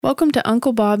Welcome to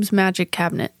Uncle Bob's Magic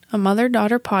Cabinet, a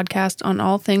mother-daughter podcast on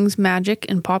all things magic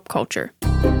and pop culture.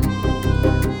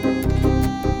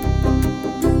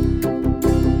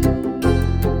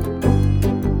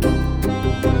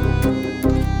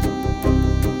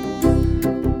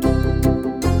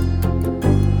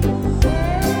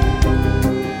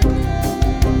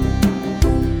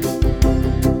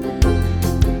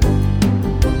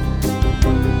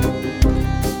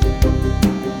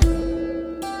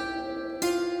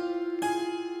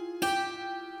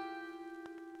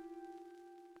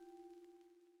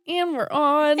 And we're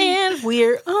on. And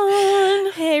we're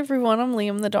on. Hey everyone, I'm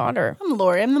Liam the daughter. I'm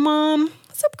Lori, I'm the mom.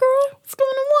 What's up, girl? What's going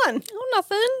on? Oh,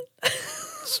 nothing.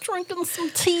 Just drinking some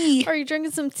tea. Are you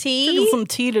drinking some tea? Drinking some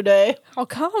tea today. How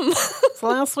come? So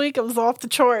last week I was off the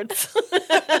charts.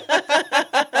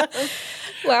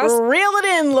 Reel it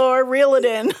in, Laura. Reel it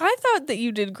in. I thought that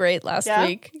you did great last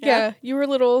week. Yeah. You were a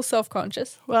little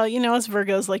self-conscious. Well, you know, us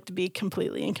Virgos like to be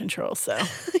completely in control, so.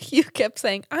 You kept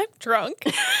saying, I'm drunk.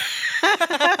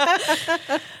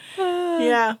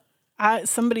 Yeah.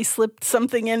 Somebody slipped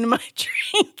something in my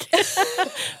drink.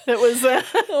 That was...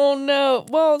 Oh, no.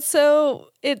 Well, so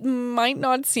it might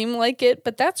not seem like it,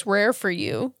 but that's rare for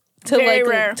you. Very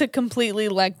rare. To completely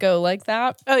let go like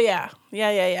that. Oh, yeah.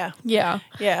 Yeah.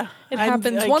 Yeah. It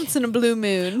happens once in a blue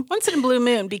moon. Once in a blue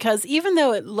moon, because even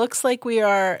though it looks like we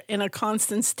are in a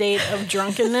constant state of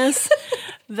drunkenness,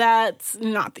 that's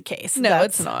not the case. No,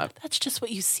 it's not. That's just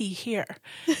what you see here.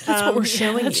 That's what we're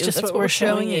showing you. That's just what we're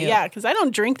showing you. Yeah, because I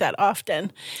don't drink that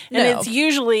often. And it's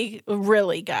usually,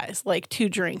 really, guys, like 2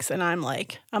 drinks, and I'm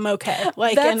like, I'm okay.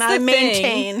 Like, that's and I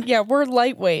maintain. Yeah, we're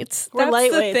lightweights. That's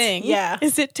lightweights. The thing. Yeah.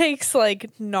 Is it takes, like,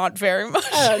 not very much.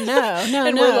 Oh, no.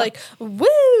 And we're like,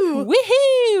 woo!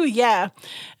 Woohoo! Yeah.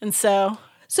 And so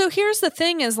here's the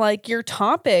thing is, like, your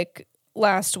topic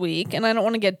last week, and I don't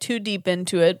want to get too deep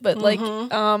into it, but like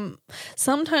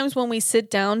sometimes when we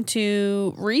sit down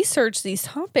to research these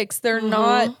topics, they're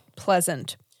not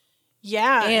pleasant.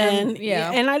 Yeah.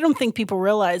 And I don't think people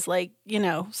realize, like, you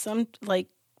know,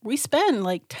 we spend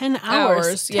like 10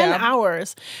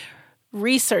 hours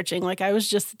researching. Like, I was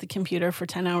just at the computer for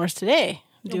 10 hours today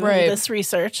doing this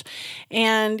research,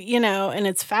 and you know, and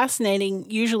it's fascinating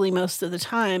usually most of the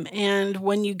time. And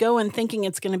when you go in thinking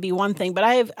it's going to be one thing, but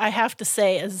I have to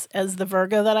say, as the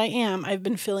Virgo that I am, I've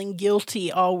been feeling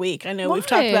guilty all week. I know we've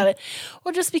talked about it.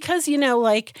 Well, just because, you know,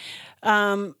 like,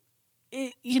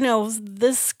 you know,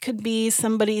 this could be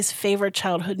somebody's favorite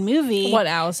childhood movie. What,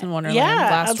 Alice in Wonderland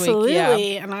last absolutely. week?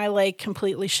 Yeah, and I like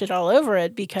completely shit all over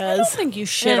it because I don't think you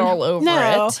shit all over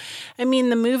it. I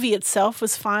mean, the movie itself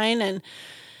was fine and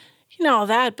you know all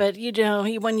that, but you know,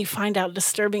 when you find out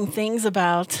disturbing things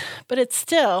about, but it's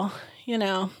still, you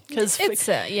know, because it's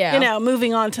you know,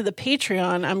 moving on to the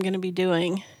Patreon, I'm going to be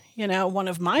doing, you know, one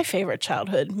of my favorite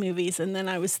childhood movies. And then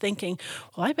I was thinking,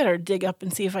 well, I better dig up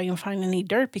and see if I can find any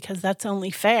dirt because that's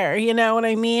only fair. You know what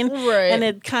I mean? Right. And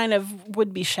it kind of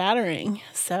would be shattering.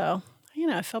 So, you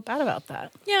know, I felt bad about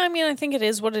that. Yeah, I mean, I think it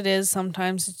is what it is.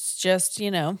 Sometimes it's just, you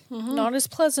know, not as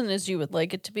pleasant as you would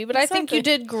like it to be. But exactly. I think you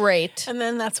did great. And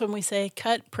then that's when we say,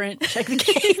 cut, print, check the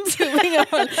games. Moving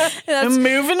on. And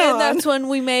moving on. And that's when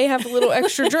we may have a little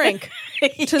extra drink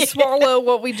to swallow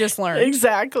what we just learned.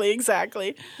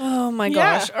 Exactly. Oh, my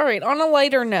gosh. All right, on a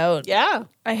lighter note. Yeah.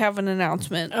 I have an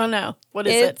announcement. Oh, no. What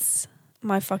is it? It's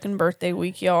my fucking birthday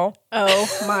week, y'all.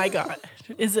 Oh, my God.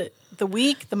 Is it the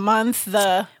week, the month,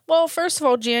 Well, first of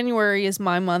all, January is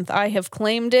my month. I have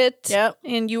claimed it. Yep.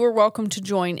 And you are welcome to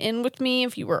join in with me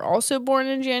if you were also born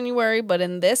in January. But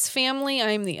in this family,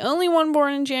 I am the only one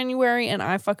born in January, and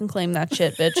I fucking claim that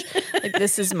shit, bitch. Like,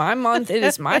 this is my month. It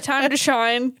is my time to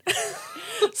shine.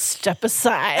 Step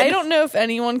aside. I don't know if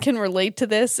anyone can relate to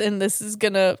this, and this is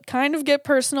going to kind of get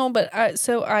personal, but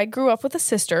I grew up with a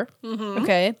sister,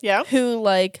 okay? Yeah. Who,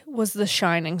 like, was the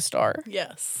shining star.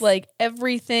 Yes. Like,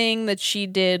 everything that she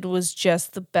did was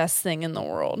just the best thing in the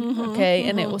world, okay?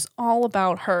 And it was all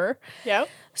about her. Yep.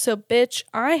 So, bitch,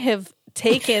 I have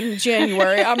taken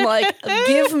January. I'm like,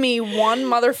 give me one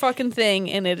motherfucking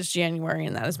thing, and it is January,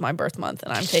 and that is my birth month,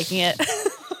 and I'm taking it.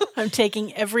 I'm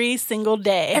taking every single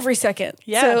day. Every second.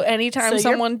 Yeah. So anytime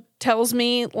someone tells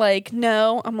me, like,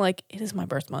 no, I'm like, it is my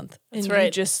birth month. That's and right.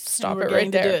 You just stop it right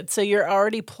there. To do it. So you're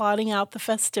already plotting out the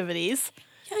festivities.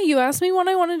 Yeah, you asked me what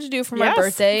I wanted to do for my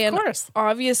birthday. Of course. And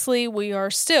obviously we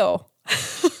are still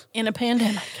in a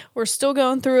pandemic. We're still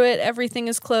going through it. Everything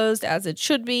is closed as it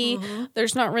should be.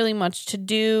 There's not really much to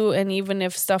do. And even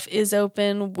if stuff is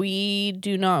open, we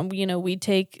do not, you know, we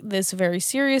take this very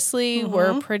seriously.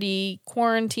 We're pretty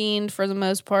quarantined for the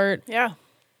most part. Yeah.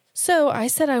 So I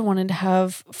said I wanted to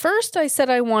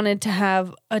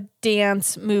have a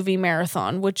dance movie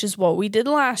marathon, which is what we did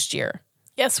last year.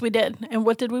 Yes, we did. And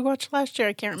what did we watch last year?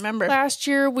 I can't remember. Last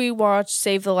year, we watched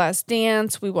Save the Last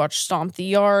Dance. We watched Stomp the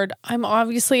Yard. I'm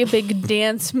obviously a big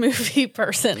dance movie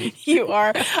person. You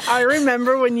are. I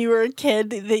remember when you were a kid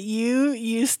that you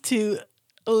used to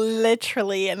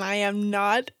literally, and I am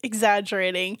not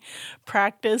exaggerating,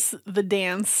 practice the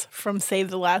dance from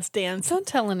Save the Last Dance. Don't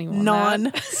tell anyone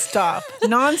non-stop.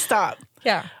 Non-stop.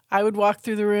 Yeah. I would walk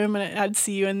through the room and I'd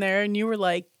see you in there and you were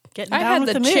like, getting down I had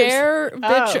with the moves. chair,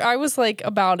 bitch. I was like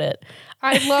about it.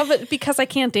 I love it because I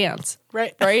can't dance.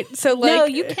 Right. So like, no,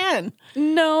 you can.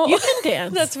 No, you can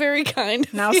dance. That's very kind.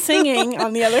 Now singing,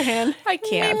 on the other hand, I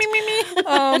can't.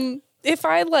 Me. If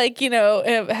I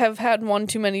have had one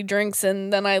too many drinks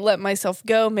and then I let myself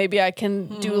go, maybe I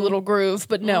can do a little groove.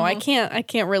 But no, I can't. I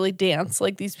can't really dance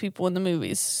like these people in the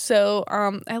movies. So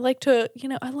I like to,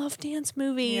 I love dance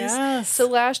movies. Yes. So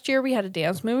last year we had a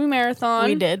dance movie marathon.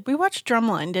 We did. We watched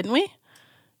Drumline, didn't we?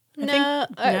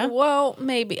 Well,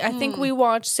 maybe. I think we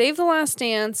watched Save the Last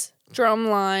Dance,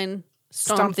 Drumline,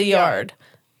 Stomp the Yard.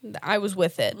 I was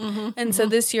with it. And so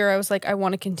this year I was like, I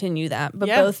want to continue that. But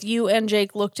both you and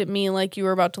Jake looked at me like you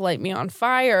were about to light me on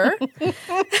fire.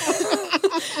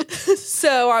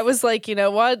 So I was like, you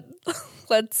know what?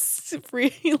 Let's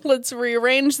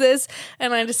rearrange this.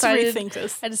 And I decided rethink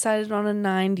this. I decided on a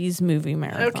 90s movie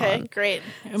marathon. Okay, great.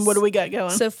 And what do we got going?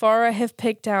 So far I have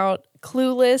picked out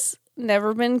Clueless,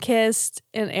 Never Been Kissed,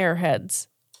 and Airheads.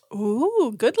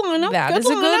 Ooh, good lineup. That is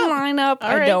a good lineup.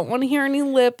 I don't want to hear any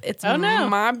lip. It's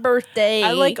my birthday.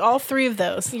 I like all three of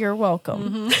those. You're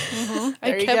welcome.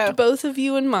 I kept both of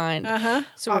you in mind.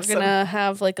 So we're going to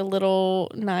have like a little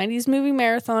 90s movie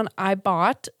marathon. I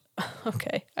bought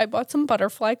some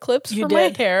butterfly clips for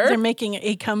my hair. They're making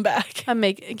a comeback.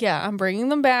 I'm bringing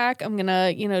them back. I'm going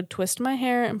to, twist my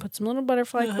hair and put some little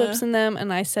butterfly clips in them.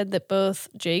 And I said that both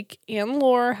Jake and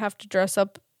Laura have to dress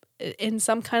up in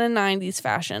some kind of 90s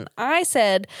fashion. I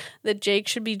said that Jake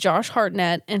should be Josh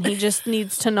Hartnett and he just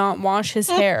needs to not wash his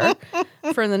hair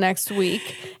for the next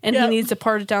week and he needs to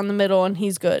part it down the middle and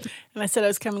he's good. And I said I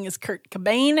was coming as Kurt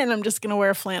Cobain and I'm just going to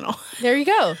wear a flannel. There you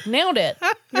go. Nailed it.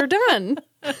 You're done.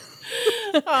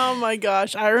 Oh my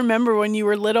gosh. I remember when you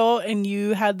were little and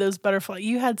you had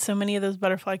so many of those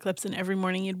butterfly clips and every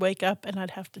morning you'd wake up and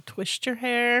I'd have to twist your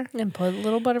hair. And put a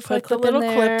little butterfly clip in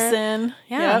there. clips in.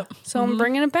 Yeah. Yep. So I'm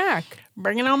bringing it back.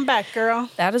 Bring it on back, girl.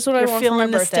 That is what I want for my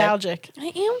birthday. Nostalgic. I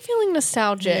am feeling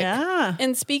nostalgic. Yeah.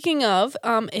 And speaking of,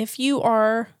 if you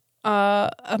are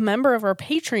a member of our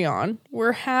Patreon,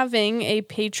 we're having a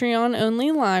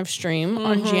Patreon-only live stream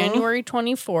on January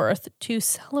 24th to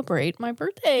celebrate my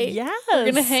birthday. Yes. We're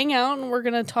going to hang out and we're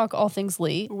going to talk all things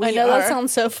Lee. I know that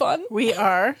sounds so fun. We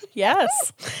are.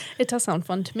 Yes. It does sound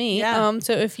fun to me. Yeah.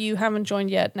 So if you haven't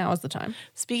joined yet, now is the time.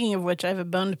 Speaking of which, I have a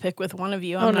bone to pick with one of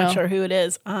you. I'm not sure who it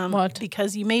is. What?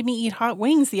 Because you made me eat hot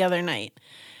wings the other night.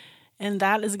 And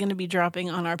that is going to be dropping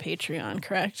on our Patreon,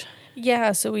 correct?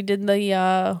 Yeah, so we did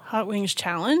the Hot Wings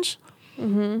Challenge.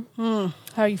 How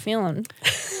are you feeling?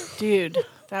 Dude,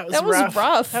 that was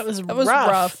rough. That was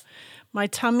rough. My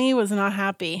tummy was not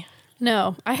happy.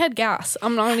 No, I had gas.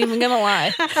 I'm not even going to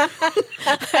lie.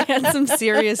 I had some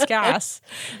serious gas.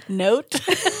 Note.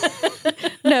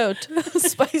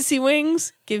 Spicy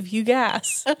wings give you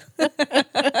gas.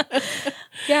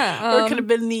 Yeah. Or it could have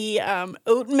been the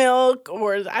oat milk,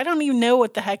 or I don't even know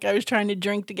what the heck I was trying to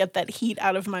drink to get that heat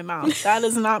out of my mouth. That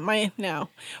is not no.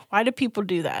 Why do people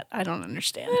do that? I don't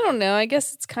understand. I don't know. I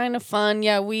guess it's kind of fun.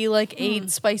 Yeah, we ate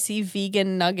spicy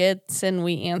vegan nuggets and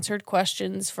we answered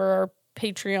questions for our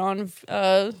Patreon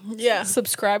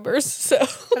subscribers. So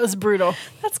that was brutal.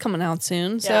 That's coming out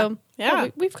soon. So yeah.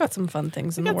 We've got some fun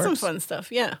things in the works. Some fun stuff.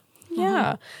 Yeah.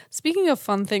 Yeah. Speaking of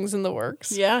fun things in the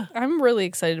works. Yeah. I'm really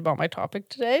excited about my topic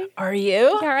today. Are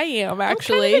you? Yeah, I am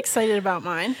actually. I'm kind of excited about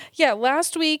mine. Yeah.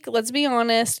 Last week, let's be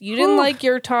honest, you didn't like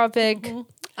your topic.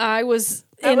 I was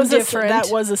indifferent. That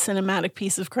was a cinematic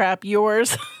piece of crap.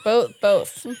 Yours.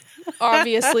 Both.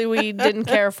 Obviously, we didn't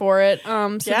care for it.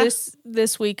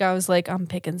 This week I was like, I'm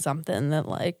picking something that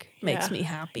makes me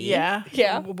happy. Yeah.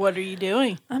 Yeah. What are you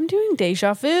doing? I'm doing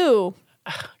Déjà Vu.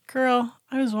 Girl,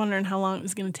 I was wondering how long it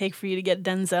was going to take for you to get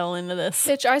Denzel into this.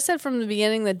 Bitch, I said from the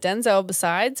beginning that Denzel,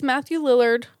 besides Matthew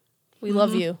Lillard, we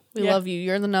love you. We love you.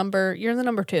 You're the number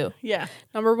 2. Yeah.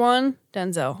 Number 1,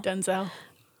 Denzel.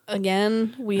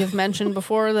 again, we have mentioned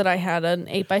before that I had an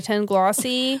 8x10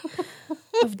 glossy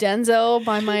of Denzel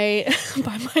by my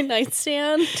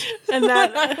nightstand, and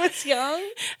that when I was young,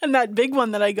 and that big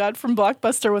one that I got from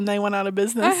Blockbuster when they went out of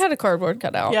business. I had a cardboard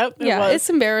cutout. Yep, it's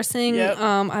embarrassing. Yep.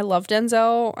 I love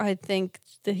Denzel. I think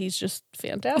that he's just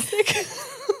fantastic.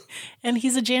 And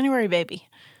he's a January baby.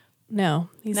 No,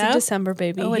 he's a December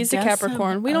baby. Oh, he's a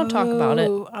Capricorn. We don't talk about it.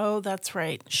 Oh, that's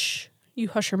right. Shh. You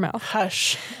hush your mouth.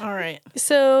 Hush. All right.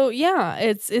 So yeah,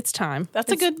 it's time. That's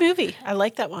a good movie. I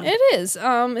like that one. It is.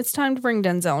 It's time to bring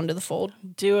Denzel into the fold.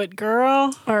 Do it,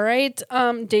 girl. All right.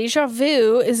 Déjà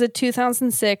Vu is a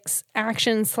 2006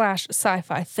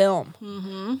 action/sci-fi film.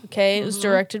 Mm-hmm. Okay, it was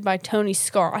directed by Tony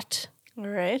Scott. All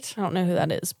right. I don't know who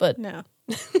that is, but no.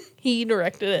 He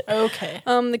directed it. Okay.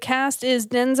 The cast is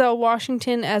Denzel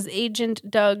Washington as Agent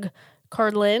Doug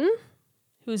Carlin,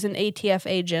 who's an ATF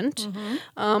agent.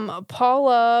 Mm-hmm.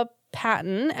 Paula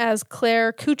Patton as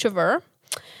Claire Kuchever,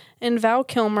 and Val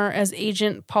Kilmer as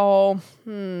Agent Paul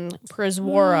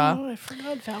Priswara. Oh, I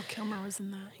forgot Val Kilmer was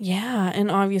in that. Yeah,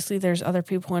 and obviously there's other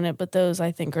people in it, but those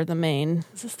I think are the main.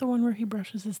 Is this the one where he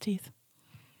brushes his teeth?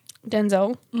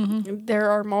 Denzel. Mm-hmm.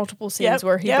 There are multiple scenes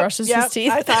where he brushes his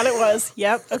teeth. I thought it was.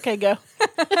 Yep. Okay, go.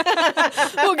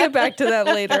 We'll get back to that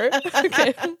later.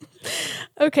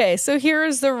 Okay, so here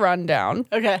is the rundown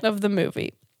of the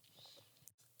movie.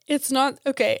 It's not,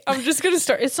 I'm just going to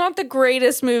start. It's not the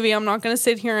greatest movie. I'm not going to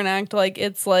sit here and act like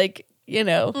it's like,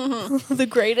 the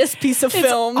greatest piece of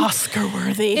film. Oscar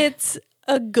worthy. It's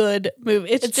a good movie.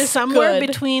 It's just somewhere good.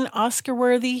 between Oscar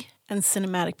worthy and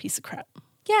cinematic piece of crap.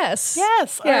 Yes.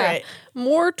 All right.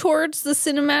 More towards the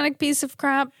cinematic piece of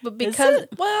crap, but because,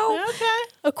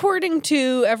 according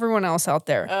to everyone else out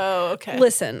there. Oh, okay.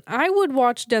 Listen, I would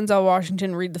watch Denzel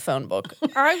Washington read the phone book.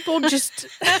 I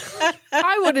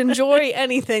would enjoy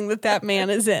anything that man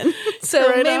is in.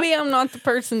 So maybe I'm not the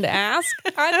person to ask.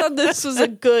 I thought this was a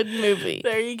good movie.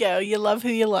 There you go. You love who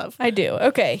you love. I do.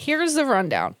 Okay, here's the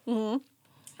rundown. Mm-hmm.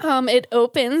 It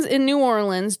opens in New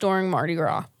Orleans during Mardi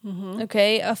Gras. Mm-hmm.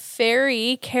 Okay, a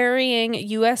ferry carrying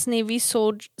U.S. Navy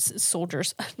sailors.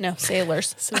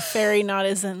 So ferry not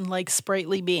as in like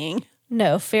sprightly being.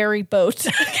 No, ferry boat.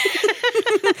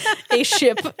 A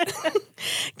ship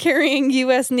carrying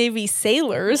U.S. Navy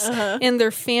sailors and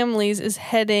their families is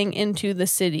heading into the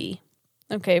city.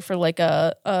 Okay, for like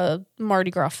a Mardi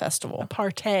Gras festival. A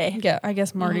party. Yeah, I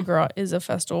guess Mardi Gras is a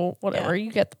festival. Whatever,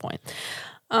 you get the point.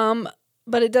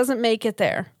 But it doesn't make it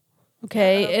there.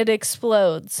 Okay, it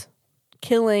explodes,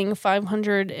 killing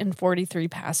 543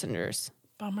 passengers.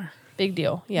 Bummer. Big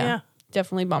deal. Yeah.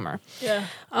 Definitely bummer. Yeah.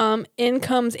 In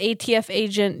comes ATF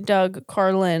agent Doug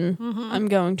Carlin. Mm-hmm. I'm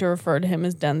going to refer to him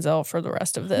as Denzel for the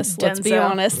rest of this. Let's be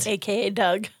honest. AKA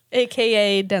Doug.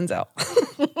 AKA Denzel.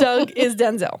 Doug is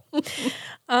Denzel.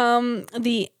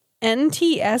 The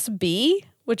NTSB,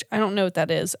 which I don't know what that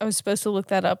is. I was supposed to look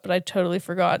that up, but I totally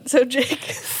forgot. So Jake.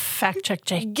 Fact check,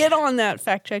 Jake. Get on that,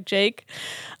 fact check, Jake.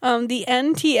 The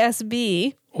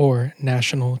NTSB. Or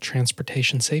National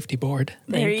Transportation Safety Board.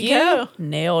 There you go.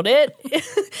 Nailed it.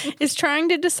 Is trying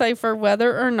to decipher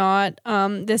whether or not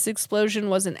this explosion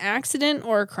was an accident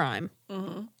or a crime.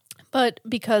 Mm-hmm. But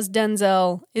because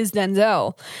Denzel is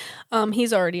Denzel,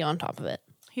 he's already on top of it.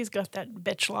 He's got that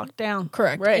bitch locked down.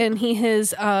 Correct. Right. And he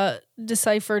has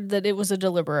deciphered that it was a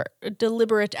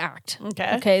deliberate act.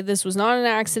 Okay. This was not an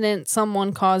accident.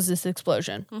 Someone caused this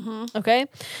explosion. Mm-hmm. Okay.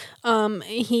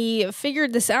 He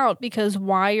figured this out because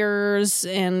wires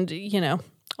and,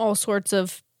 all sorts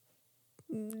of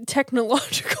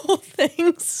technological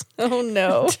things. Oh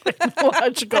no.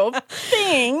 Technological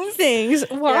things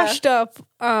washed up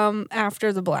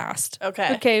after the blast.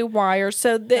 Okay, wires.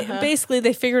 So basically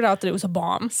they figured out that it was a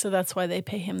bomb. So that's why they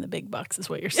pay him the big bucks is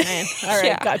what you're saying. All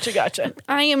right, gotcha.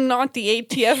 I am not the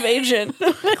ATF agent.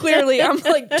 Clearly I'm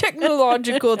like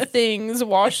technological things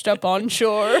washed up on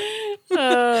shore.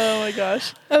 Oh my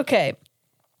gosh. Okay.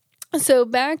 So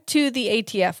back to the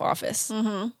ATF office.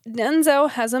 Mm-hmm.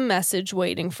 Denzel has a message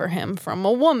waiting for him from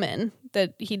a woman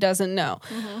that he doesn't know.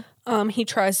 Mm-hmm. He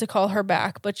tries to call her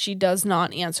back, but she does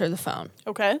not answer the phone.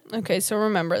 Okay, so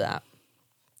remember that.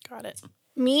 Got it.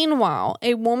 Meanwhile,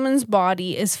 a woman's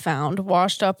body is found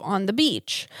washed up on the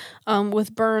beach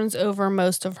with burns over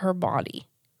most of her body.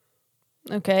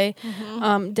 Okay.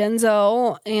 Mm-hmm.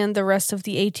 Denzel and the rest of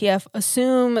the ATF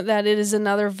assume that it is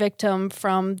another victim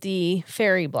from the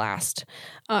ferry blast.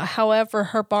 However,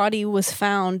 her body was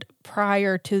found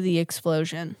prior to the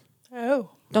explosion.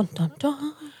 Oh. Dun, dun,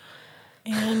 dun.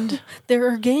 And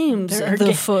there are games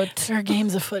afoot. There are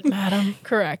games afoot, madam.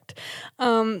 Correct.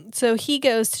 So he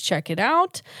goes to check it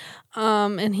out,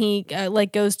 and he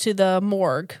goes to the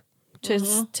morgue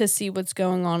to see what's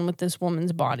going on with this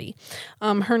woman's body.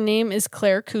 Her name is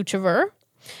Claire Kuchever.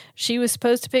 She was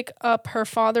supposed to pick up her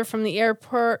father from the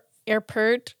airport.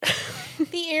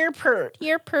 The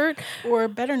airport. Or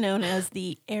better known as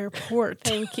the airport.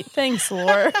 Thank you. Thanks,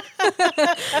 Laura.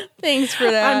 Thanks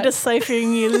for that. I'm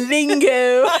deciphering you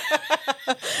lingo.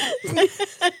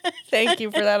 Thank you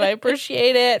for that. I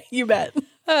appreciate it. You bet.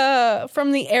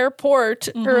 From the airport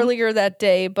earlier that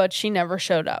day, but she never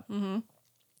showed up.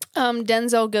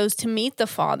 Denzel goes to meet the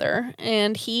father,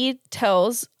 and he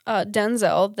tells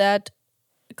Denzel that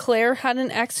Claire had an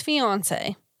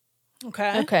ex-fiance.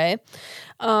 Okay.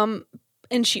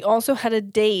 And she also had a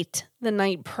date the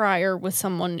night prior with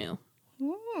someone new.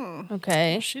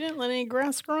 Okay. She didn't let any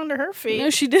grass grow under her feet. No,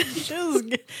 she didn't. She was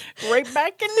right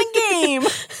back in the game.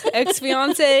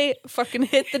 Ex-fiance fucking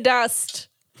hit the dust.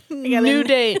 New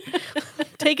date.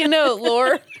 Take a note,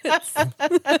 Lore.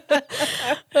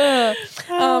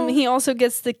 He also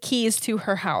gets the keys to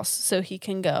her house so he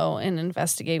can go and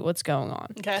investigate what's going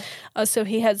on. Okay. So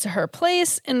he heads to her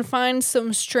place and finds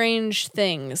some strange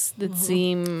things that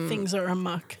seem... Things are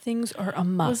amok. Things are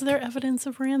amok. Was there evidence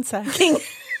of ransacking?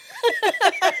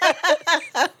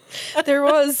 There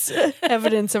was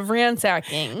evidence of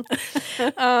ransacking.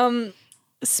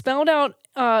 Spelled out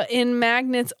in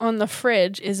magnets on the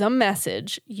fridge is a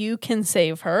message. You can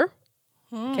save her.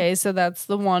 Okay, so that's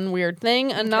the one weird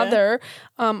thing. Another,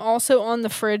 also on the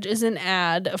fridge is an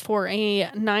ad for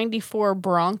a 94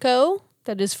 Bronco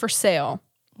that is for sale.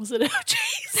 Was it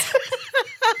OJ's?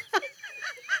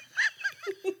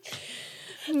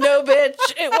 No, bitch.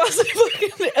 It wasn't fucking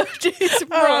OJ's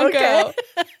Bronco. Oh, okay.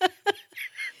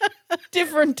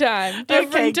 Different time.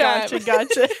 Different time.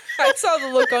 Gotcha. I saw the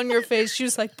look on your face. She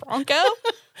was like, Bronco?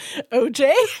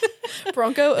 OJ?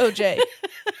 Bronco OJ.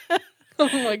 Oh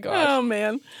my gosh. Oh,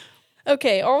 man.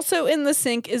 Okay, also in the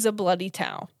sink is a bloody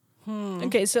towel.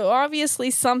 Okay, so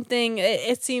obviously something,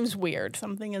 it seems weird.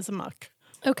 Something is amok.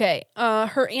 Okay,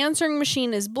 her answering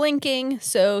machine is blinking,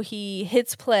 so he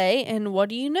hits play, and what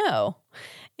do you know?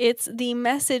 It's the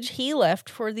message he left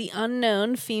for the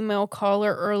unknown female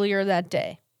caller earlier that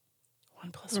day.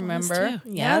 1 + 1 Remember? is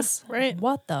 2. Yes. Yeah, right.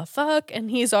 What the fuck?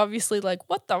 And he's obviously like,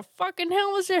 what the fucking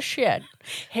hell is this shit?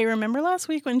 Hey, remember last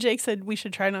week when Jake said we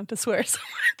should try not to swear so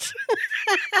much?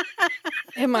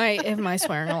 Am I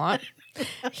swearing a lot?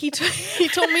 He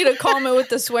told me to calm it with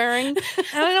the swearing,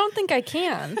 and I don't think I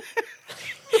can.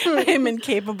 I am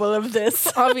incapable of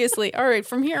this. Obviously. All right,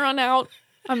 from here on out,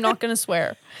 I'm not going to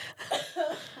swear.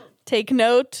 Take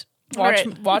note.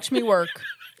 Watch me work.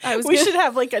 We should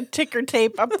have like a ticker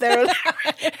tape up there.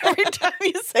 Every time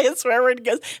you say a swear word, it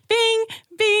goes bing,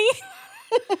 bing.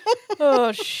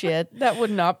 Oh, shit. That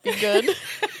would not be good.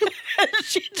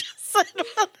 She just said,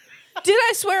 did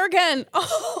I swear again?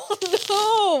 Oh,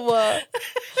 no.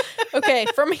 Okay,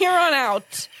 from here on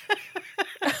out.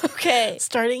 Okay.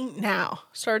 Starting now.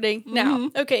 Okay,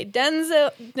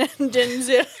 Denzel.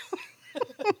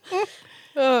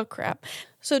 Oh, crap.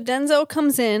 So Denzel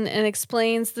comes in and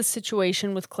explains the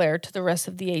situation with Claire to the rest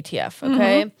of the ATF,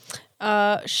 okay?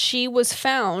 She was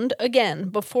found, again,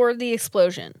 before the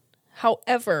explosion.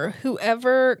 However,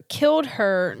 whoever killed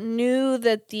her knew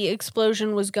that the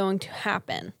explosion was going to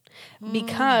happen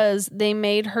because they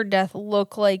made her death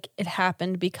look like it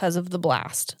happened because of the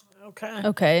blast.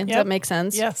 Okay, does that make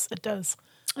sense? Yes, it does.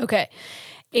 Okay.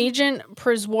 Agent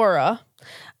Priswara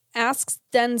asks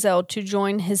Denzel to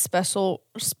join his special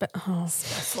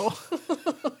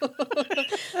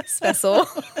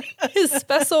his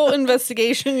special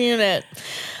investigation unit.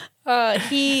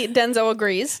 Denzel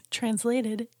agrees.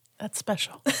 Translated, that's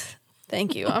special.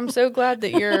 Thank you. I'm so glad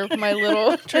that you're my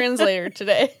little translator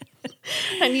today.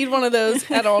 I need one of those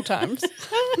at all times.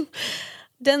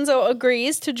 Denzel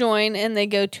agrees to join, and they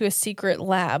go to a secret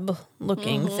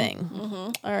lab-looking thing.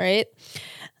 All right.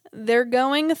 They're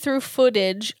going through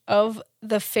footage of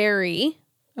the ferry,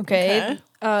 okay.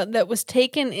 That was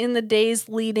taken in the days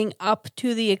leading up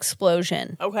to the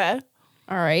explosion. Okay.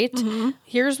 All right.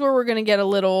 Here's where we're going to get a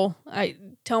little...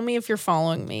 tell me if you're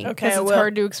following me. Okay, because it's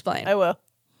hard to explain. I will.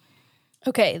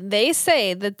 Okay, they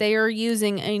say that they are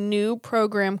using a new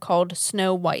program called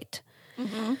Snow White,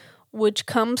 which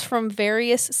comes from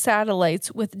various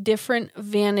satellites with different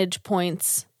vantage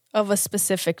points of a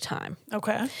specific time.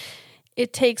 Okay.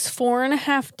 It takes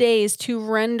 4.5 days to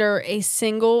render a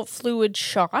single fluid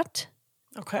shot.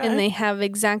 Okay. And they have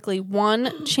exactly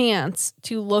one chance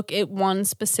to look at one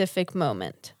specific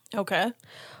moment. Okay.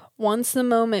 Once the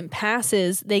moment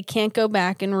passes, they can't go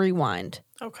back and rewind.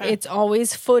 Okay. It's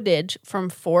always footage from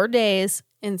 4 days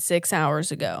and 6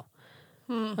 hours ago.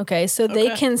 Okay, so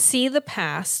they can see the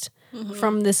past,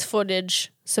 from this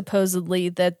footage, supposedly,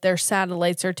 that their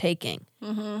satellites are taking.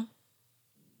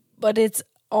 But it's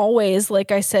always,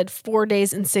 like I said, 4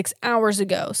 days and 6 hours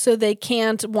ago. So they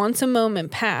can't, once a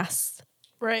moment passed,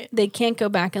 Right. they can't go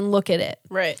back and look at it.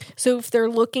 Right. So if they're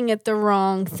looking at the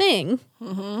wrong thing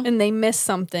and they miss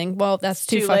something, well, that's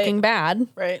too fucking late. bad.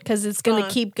 Right. Because it's going to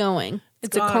keep going.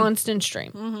 It's a gone. constant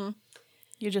stream.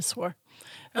 You just swore.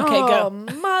 Okay, go.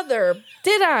 Mother.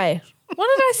 Did I? What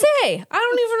did I say? I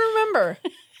don't even remember.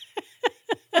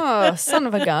 Oh, son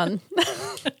of a gun.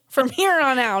 From here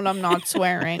on out, I'm not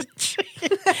swearing.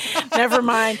 Never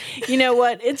mind. You know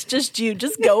what? It's just you.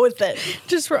 Just go with it.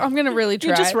 I'm going to really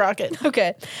try. You just rock it.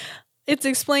 Okay. It's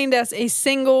explained as a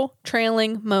single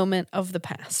trailing moment of the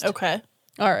past. Okay.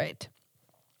 All right.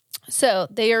 So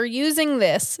they are using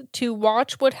this to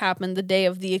watch what happened the day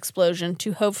of the explosion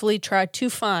to hopefully try to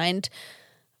find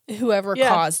whoever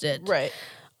caused it. Right.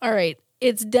 All right.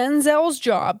 It's Denzel's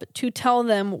job to tell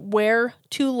them where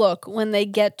to look when they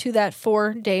get to that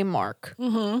 4-day mark.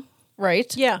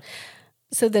 Right? Yeah.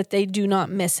 So that they do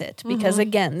not miss it. Because,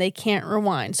 again, they can't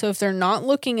rewind. So if they're not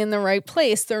looking in the right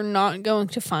place, they're not going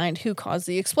to find who caused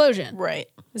the explosion. Right.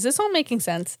 Is this all making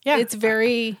sense? Yeah. It's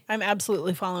very... I'm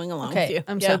absolutely following along with you.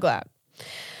 I'm so glad.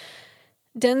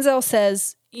 Denzel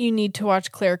says you need to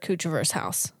watch Claire Kuchever's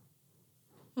house.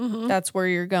 That's where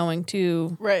you're going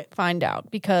to find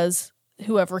out, because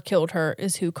whoever killed her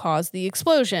is who caused the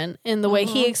explosion. And the way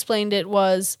he explained it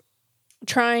was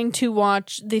trying to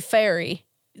watch the ferry.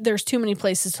 There's too many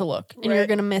places to look and you're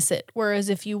going to miss it. Whereas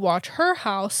if you watch her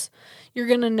house, you're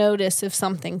going to notice if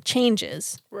something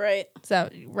changes. Right. Is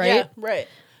that right? Yeah, right.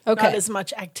 Okay. Not as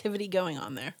much activity going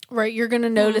on there. Right. You're going to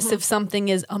notice if something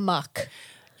is amok.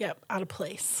 Yep. Out of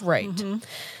place. Right.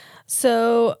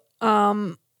 So,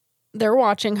 they're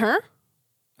watching her.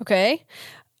 Okay.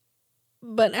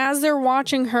 But as they're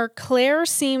watching her, Claire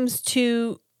seems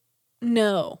to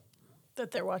know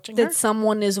That they're watching that her?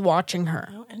 someone is watching her.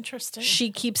 Oh, interesting. She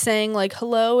keeps saying, like,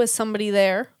 hello, is somebody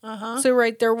there? So,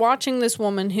 right, they're watching this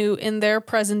woman who in their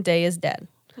present day is dead.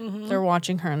 They're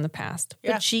watching her in the past.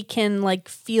 Yeah. But she can, like,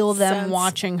 feel them Sense.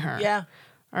 watching her. Yeah.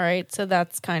 All right, so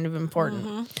that's kind of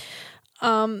important.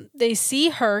 They see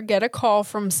her get a call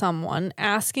from someone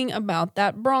asking about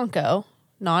that Bronco,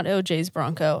 not OJ's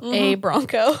Bronco, a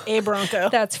Bronco. A Bronco.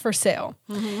 That's for sale.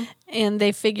 And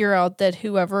they figure out that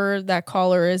whoever that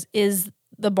caller is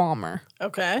the bomber.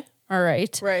 Okay. All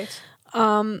right. Right.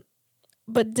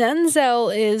 But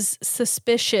Denzel is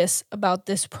suspicious about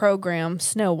this program,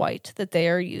 Snow White, that they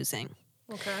are using.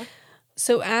 Okay.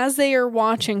 So as they are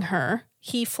watching her,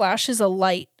 he flashes a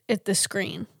light at the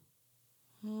screen.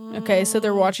 Okay, so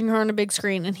they're watching her on a big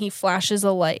screen and he flashes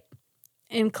a light.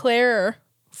 And Claire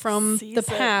from Sees the it.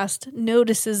 past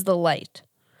notices the light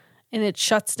and it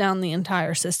shuts down the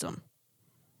entire system.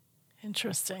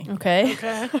 Interesting. Okay.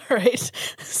 Okay. All right.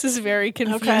 This is very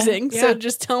confusing. Okay, So yeah.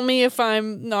 just tell me if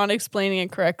I'm not explaining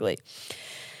it correctly.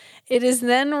 It is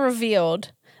then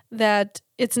revealed that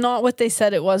it's not what they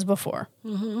said it was before.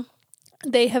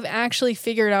 They have actually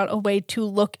figured out a way to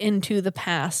look into the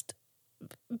past,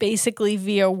 basically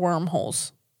via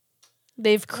wormholes.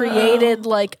 They've created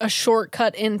like a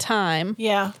shortcut in time.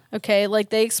 Yeah. Okay, like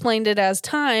they explained it as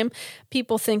time,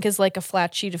 people think is like a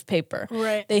flat sheet of paper.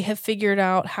 Right. They have figured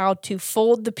out how to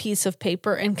fold the piece of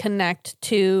paper and connect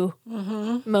to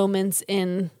moments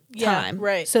in time.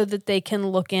 right. So that they can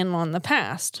look in on the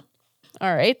past.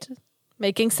 All right.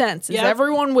 Making sense. Is Yep.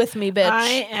 everyone with me, bitch? I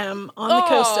am on the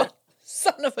coaster.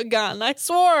 Son of a gun. I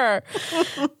swore.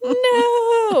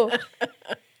 No.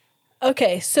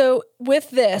 Okay, so with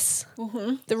this,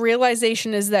 the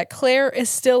realization is that Claire is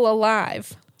still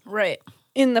alive Right.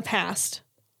 in the past.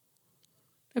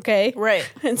 Okay? Right.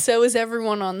 And so is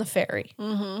everyone on the ferry.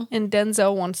 And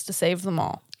Denzel wants to save them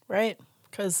all. Right.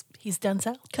 Because he's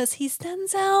Denzel. Because he's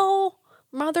Denzel.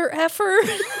 Mother effer.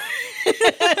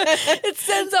 It's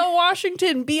Denzel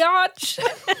Washington, biatch.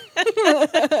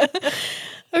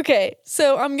 Okay,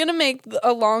 so I'm going to make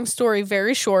a long story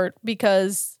very short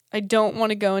because I don't want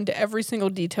to go into every single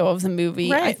detail of the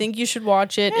movie. Right. I think you should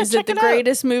watch it. Yeah, Is it check the it out.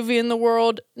 greatest movie in the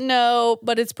world? No,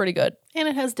 but it's pretty good. And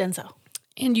it has Denzel.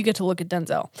 And you get to look at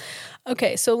Denzel.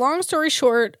 Okay, so long story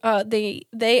short, they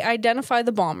identify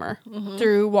the bomber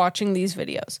through watching these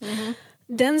videos.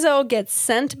 Denzel gets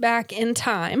sent back in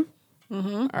time,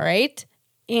 all right,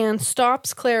 and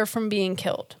stops Claire from being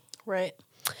killed. Right.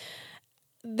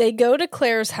 They go to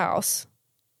Claire's house,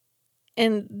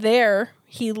 and there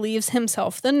he leaves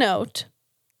himself the note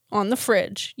on the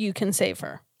fridge, you can save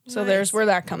her. So Nice. there's where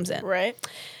that comes in. Right.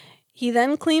 He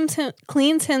then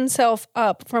cleans himself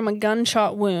up from a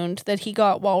gunshot wound that he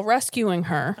got while rescuing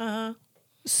her.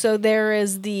 So there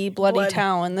is the bloody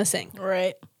towel in the sink.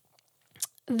 Right.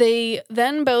 They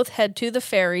then both head to the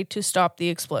ferry to stop the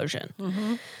explosion.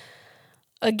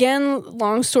 Again,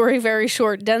 long story very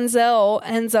short, Denzel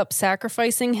ends up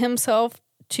sacrificing himself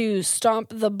to stop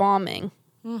the bombing.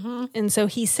 And so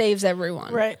he saves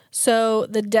everyone. Right. So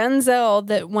the Denzel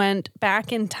that went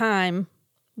back in time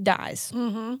dies.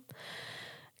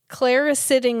 Claire is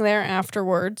sitting there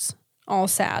afterwards, all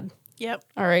sad. Yep.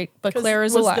 All right. But Claire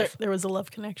is alive. There was a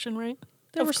love connection, right?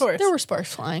 Of course. There were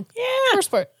sparks flying. Yeah. There were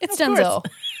sparks. It's Denzel.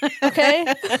 Okay?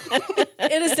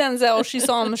 It is Denzel. She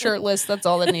saw him shirtless. That's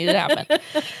all that needed to happen.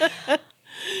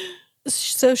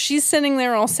 So she's sitting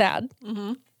there all sad.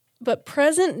 But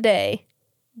present day,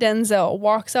 Denzel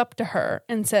walks up to her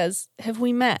and says, "Have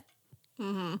we met?"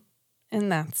 And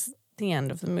that's the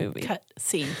end of the movie. Cut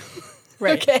scene.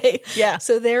 Right. Okay. Yeah.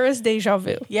 So there is Déjà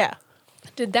Vu. Yeah.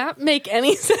 Did that make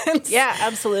any sense? Yeah,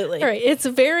 absolutely. All right. It's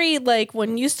very like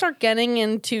when you start getting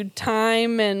into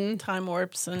time and time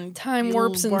warps and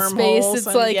space. It's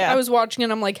like I was watching it.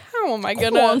 I'm like, how am I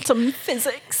gonna quantum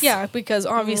physics? Yeah, because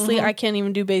obviously I can't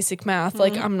even do basic math.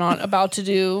 Like I'm not about to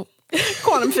do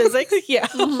quantum physics. Yeah.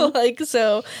 Like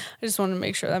so. I just wanted to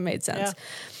make sure that made sense.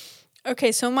 Yeah.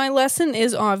 Okay, so my lesson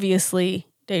is obviously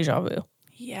déjà vu.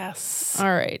 Yes.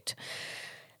 All right.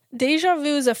 Déjà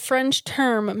vu is a French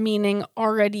term meaning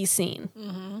already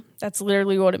seen. That's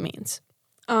literally what it means.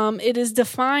 It is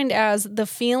defined as the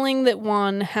feeling that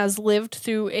one has lived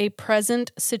through a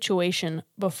present situation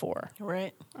before.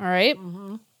 Right. All right.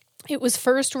 It was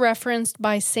first referenced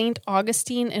by St.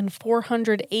 Augustine in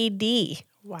 400 AD,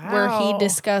 where he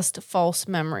discussed false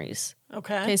memories.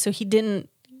 Okay, so he didn't,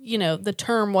 the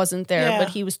term wasn't there, but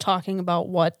he was talking about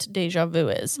what déjà vu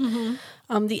is.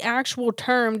 The actual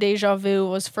term déjà vu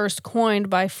was first coined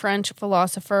by French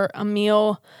philosopher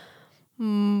Émile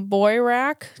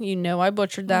Boirac. I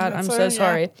butchered that. I'm so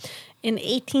sorry. In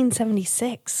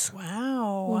 1876.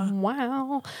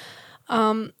 Wow.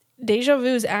 Déjà vu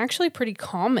is actually pretty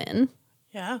common.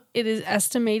 Yeah. It is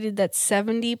estimated that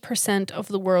 70% of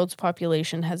the world's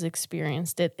population has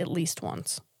experienced it at least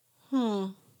once.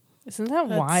 Isn't that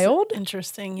wild?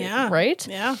 Interesting, yeah. Right?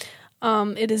 Yeah.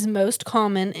 It is most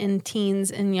common in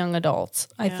teens and young adults.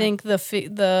 I think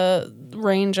the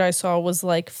range I saw was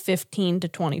like 15 to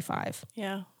 25.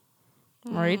 Yeah.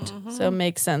 Right? So it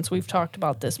makes sense. We've talked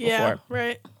about this before. Yeah,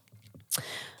 right.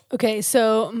 Okay,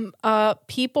 so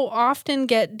people often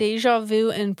get déjà vu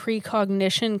and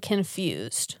precognition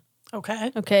confused.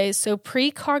 Okay, so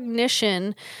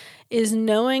precognition is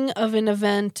knowing of an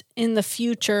event in the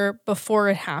future before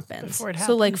it happens.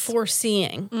 So like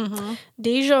foreseeing.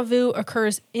 Déjà vu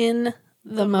occurs in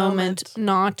the moment,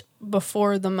 not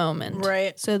before the moment.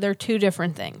 Right. So they're two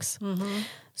different things.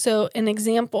 So an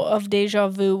example of déjà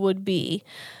vu would be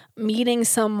meeting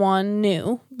someone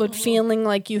new, but feeling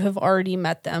like you have already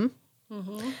met them.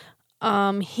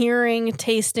 Hearing,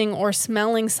 tasting, or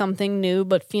smelling something new,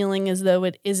 but feeling as though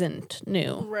it isn't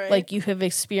new. Right. Like you have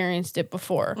experienced it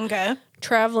before. Okay.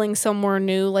 Traveling somewhere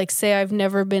new, like say I've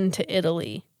never been to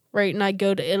Italy, right? And I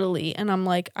go to Italy and I'm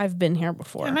like, I've been here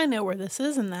before. And I know where this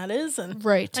is and that is. And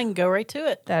right. I can go right to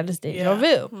it. That is déjà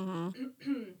vu.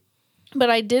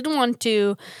 But I did want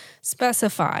to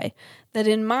specify that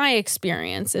in my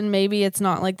experience, and maybe it's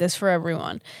not like this for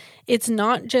everyone, it's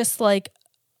not just like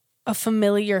a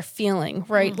familiar feeling,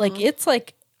 right? Like it's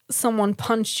like someone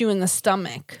punched you in the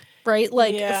stomach, right?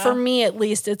 Like for me at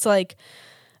least, it's like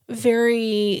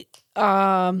very,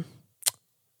 I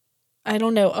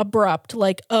don't know, abrupt.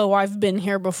 Like, oh, I've been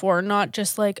here before. Not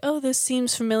just like, oh, this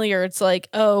seems familiar. It's like,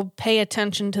 oh, pay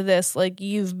attention to this. Like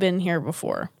you've been here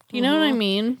before. Do you know what I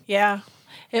mean? Yeah.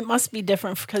 It must be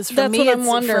different because for me,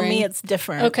 it's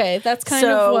different. Okay, that's kind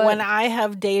of what... So when I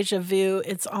have déjà vu,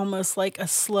 it's almost like a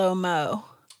slow-mo.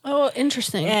 Oh,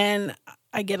 interesting. And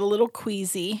I get a little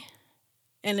queasy,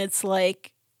 and it's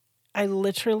like I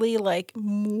literally like, like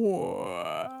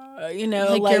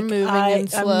you're moving in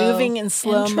slow. I'm moving in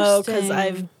slow-mo because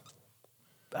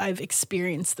I've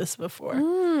experienced this before.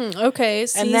 Okay,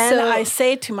 see, and then I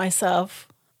say to myself,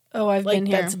 "Oh, I've been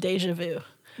here." That's déjà vu.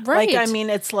 Right. Like, I mean,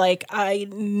 it's like, I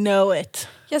know it.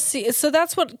 Yes, see, so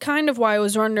that's what kind of why I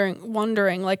was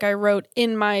wondering, like I wrote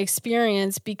in my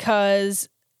experience, because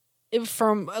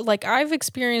I've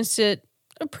experienced it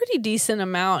a pretty decent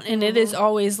amount, and it is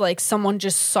always like someone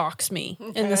just socks me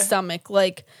in the stomach.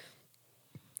 Like,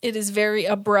 it is very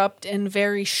abrupt and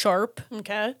very sharp.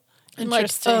 Okay.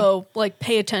 Interesting. Like, oh, like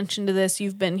pay attention to this.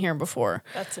 You've been here before.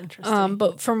 That's interesting.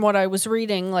 But from what I was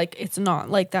reading, like it's not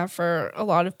like that for a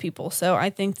lot of people. So I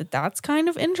think that that's kind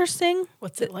of interesting.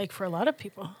 What's it like for a lot of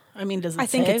people? I mean, does it I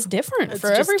think it's different It's for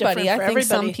just everybody. different for I think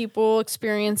some everybody. people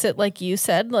experience it like you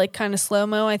said, like kind of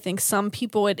slow-mo. I think some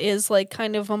people it is like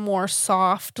kind of a more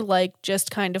soft, like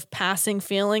just kind of passing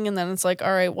feeling, and then it's like,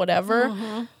 all right, whatever.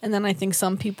 And then I think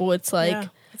some people it's like, Yeah.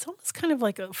 It's almost kind of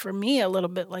like, for me, a little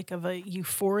bit like of a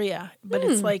euphoria, but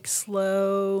it's like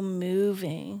slow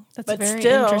moving. that's but very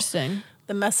still, interesting.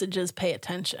 the message is pay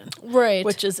attention. Right.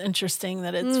 Which is interesting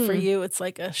that it's for you, it's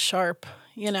like a sharp,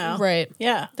 you know. Right.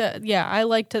 Yeah. Yeah, I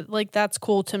like to like that's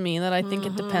cool to me that I think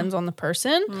it depends on the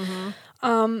person.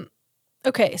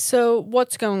 Okay, so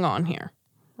what's going on here,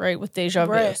 right, with deja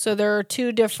vu? Right. So there are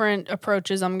two different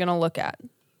approaches I'm going to look at,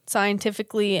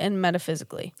 scientifically and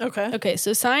metaphysically. Okay. Okay,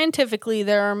 so scientifically,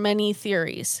 there are many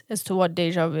theories as to what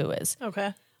deja vu is.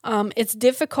 Okay. It's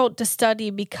difficult to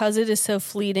study because it is so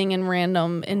fleeting and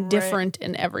random and different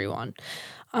in everyone.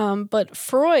 But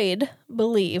Freud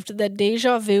believed that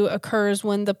deja vu occurs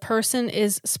when the person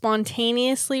is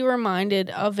spontaneously reminded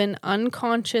of an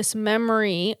unconscious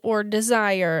memory or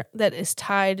desire that is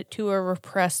tied to a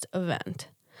repressed event.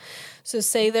 So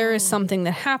say there is something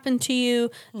that happened to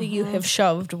you that you have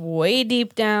shoved way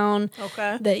deep down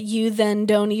Okay. that you then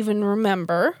don't even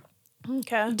remember.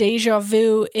 Okay. Deja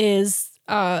vu is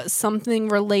something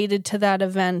related to that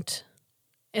event.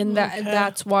 And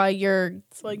that's why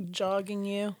It's like jogging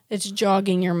you. it's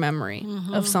jogging your memory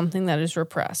of something that is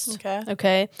repressed. Okay.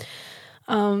 Okay.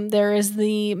 There is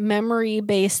the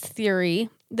memory-based theory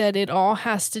that it all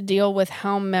has to deal with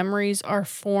how memories are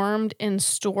formed and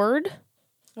stored,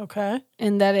 Okay.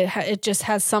 and that it just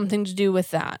has something to do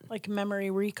with that. Like memory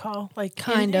recall, like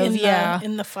Kind of, yeah.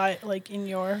 in the fight, like in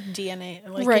your DNA,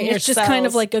 like Right. in your It's just kind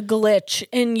of cells. like a glitch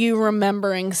in you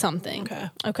remembering something. Okay.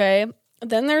 Okay.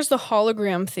 Then there's the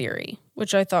hologram theory,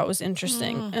 which I thought was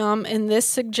interesting. And this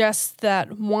suggests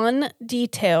that one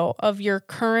detail of your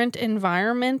current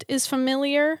environment is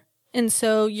familiar. And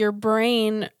so your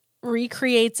brain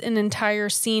recreates an entire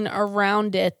scene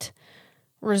around it,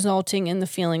 resulting in the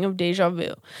feeling of deja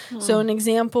vu. So an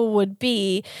example would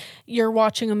be you're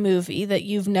watching a movie that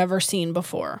you've never seen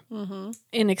before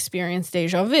and experience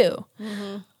deja vu.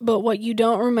 But what you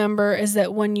don't remember is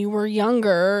that when you were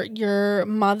younger, your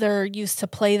mother used to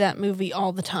play that movie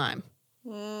all the time.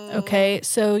 Okay,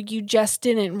 so you just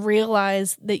didn't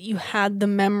realize that you had the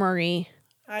memory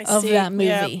of that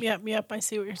movie. Yep. I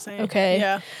see what you're saying. Okay.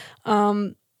 Yeah.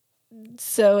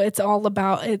 So it's all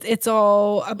about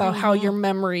how your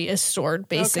memory is stored,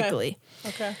 basically.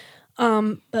 Okay.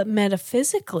 But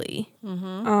metaphysically,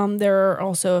 there are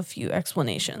also a few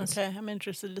explanations. Okay. I'm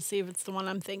interested to see if it's the one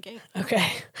I'm thinking.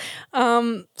 Okay.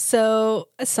 So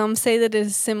some say that it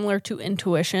is similar to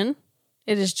intuition.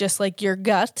 It is just like your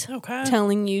gut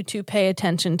telling you to pay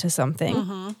attention to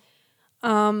something.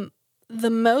 The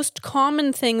most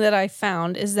common thing that I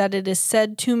found is that it is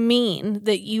said to mean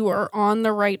that you are on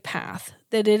the right path,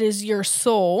 that it is your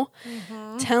soul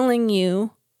telling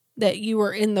you that you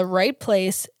are in the right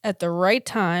place at the right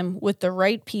time with the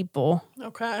right people.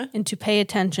 Okay. And to pay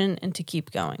attention and to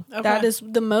keep going. Okay. That is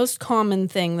the most common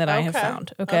thing that I have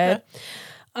found. Okay.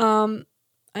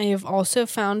 I have also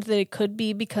found that it could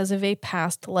be because of a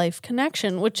past life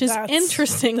connection, which is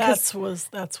interesting. That's what I was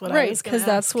going to ask. Because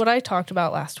that's what I talked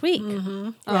about last week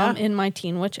in my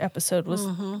Teen Witch episode was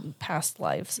past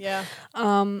lives. Yeah.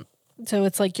 So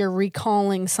it's like you're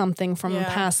recalling something from a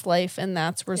past life, and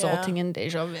that's resulting in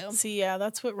deja vu. See,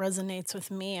 that's what resonates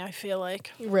with me, I feel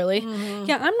like. Really?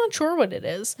 Yeah, I'm not sure what it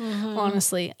is,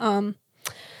 honestly.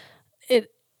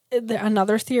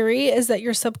 Another theory is that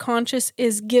your subconscious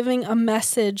is giving a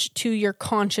message to your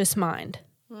conscious mind,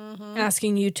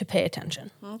 asking you to pay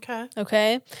attention.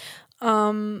 Okay?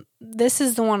 This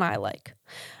is the one I like.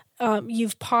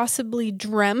 You've possibly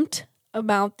dreamt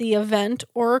about the event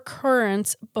or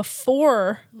occurrence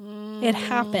before it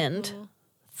happened.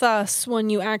 Thus, when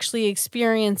you actually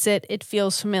experience it, it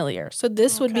feels familiar. So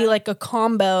this would be like a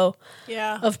combo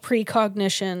of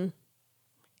precognition,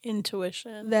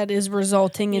 intuition that is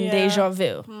resulting in deja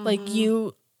vu. Like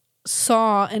you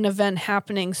saw an event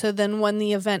happening, so then when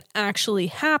the event actually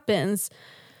happens,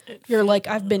 you're like,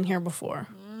 I've been here before.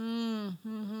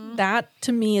 That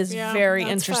to me is very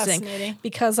interesting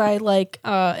because I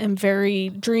am very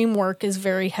dream work is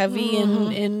very heavy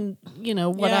in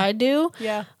what I do.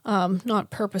 Not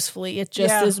purposefully. It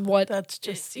just is what that's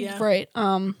just right.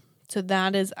 So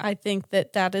that is, I think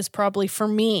that is probably for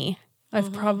me.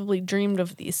 I've probably dreamed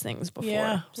of these things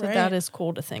before. So that is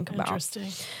cool to think about.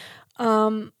 Interesting.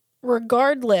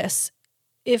 Regardless,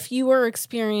 if you are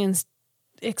experiencing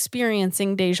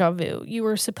deja vu, you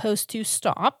are supposed to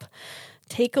stop,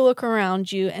 take a look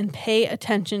around you, and pay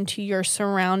attention to your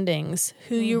surroundings,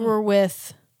 who you were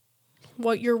with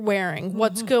what you're wearing,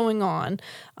 what's going on,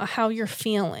 how you're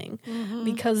feeling,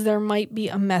 because there might be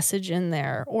a message in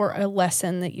there or a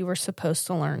lesson that you were supposed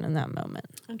to learn in that moment.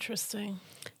 Interesting.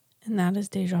 And that is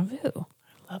déjà vu.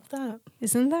 I love that.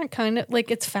 Isn't that kind of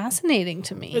like, it's fascinating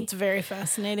to me. It's very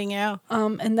fascinating, yeah.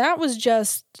 And that was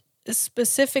just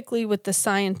specifically with the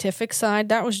scientific side,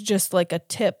 that was just like a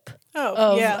tip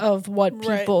of what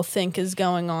people think is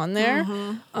going on there.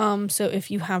 So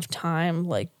if you have time,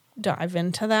 like dive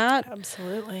into that.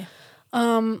 Absolutely.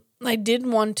 I did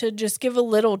want to just give a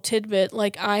little tidbit.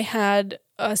 Like I had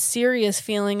a serious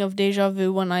feeling of déjà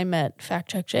vu when I met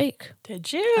Fact Check Jake.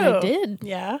 Did you? I did.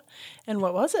 Yeah. And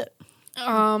what was it?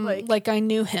 Like I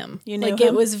knew him. You knew him?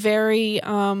 It was very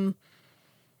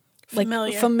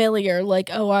familiar. Like,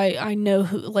 oh, I know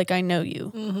who. Like I know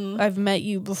you. I've met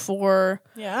you before.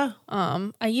 Yeah.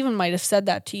 I even might have said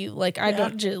that to you. Like I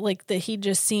don't like that. He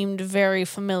just seemed very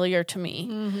familiar to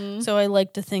me. So I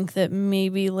like to think that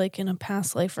maybe like in a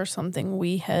past life or something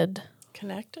we had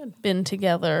connected, been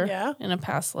together. Yeah. In a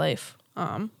past life.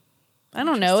 I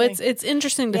don't know. It's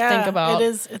interesting to think about. It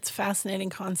is. It's a fascinating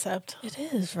concept. It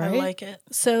is, right? I like it.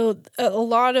 So a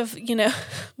lot of, the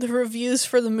reviews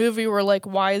for the movie were like,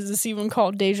 why is this even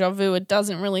called déjà vu? It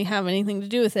doesn't really have anything to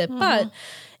do with it. But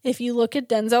if you look at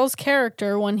Denzel's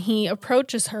character, when he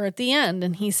approaches her at the end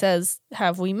and he says,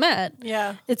 have we met?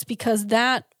 Yeah. It's because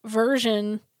that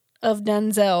version of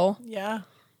Denzel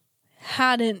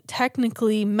hadn't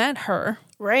technically met her.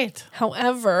 Right.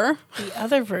 However, the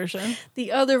other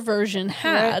version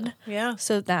had. Right. Yeah.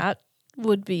 So that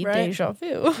would be déjà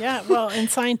vu. Yeah. Well, and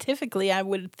scientifically, I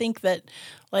would think that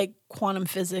like quantum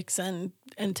physics and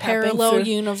parallel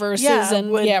universes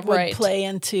would play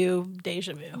into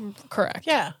déjà vu. Correct.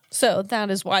 Yeah. So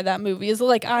that is why that movie is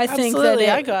like, I think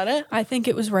I got it. I think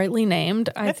it was rightly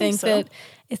named. I think so. That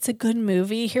it's a good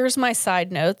movie. Here's my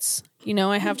side notes.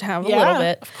 I have to have a little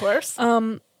bit. Of course.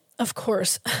 Of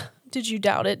course. Did you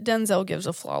doubt it? Denzel gives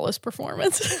a flawless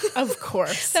performance. Of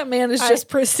course. That man is just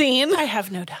pristine. I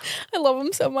have no doubt. I love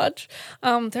him so much.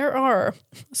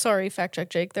 Fact check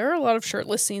Jake, there are a lot of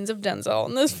shirtless scenes of Denzel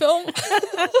in this film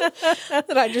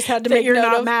that I just had to make you're note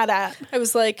not of. mad at. I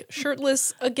was like,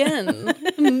 shirtless again.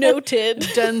 Noted.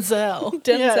 Denzel.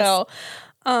 Yes.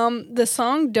 The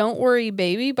song Don't Worry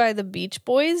Baby by the Beach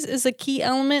Boys is a key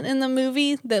element in the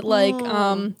movie that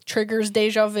triggers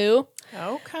déjà vu.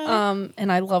 Okay.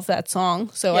 And I love that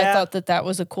song. So I thought that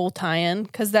was a cool tie-in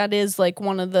because that is like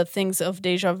one of the things of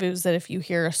déjà vu is that if you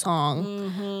hear a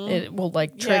song, it will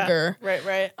like trigger.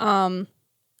 Yeah. Right.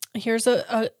 Here's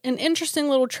an interesting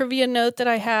little trivia note that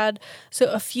I had.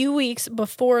 So a few weeks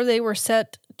before they were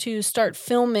set to start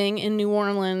filming in New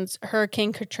Orleans,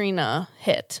 Hurricane Katrina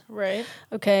hit. Right.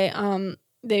 Okay.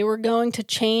 They were going to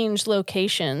change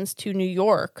locations to New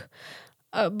York.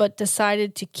 But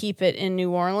decided to keep it in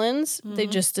New Orleans. They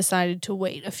just decided to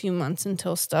wait a few months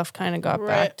until stuff kind of got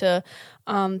back to...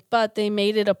 but they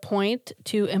made it a point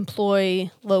to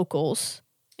employ locals.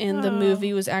 And the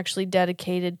movie was actually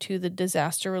dedicated to the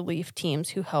disaster relief teams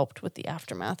who helped with the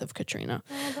aftermath of Katrina.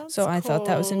 So I thought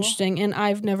that was interesting. And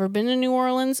I've never been to New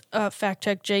Orleans. Fact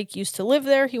check Jake used to live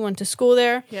there. He went to school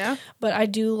there. Yeah. But I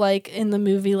do like in the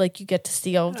movie, like you get to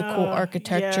see all of the cool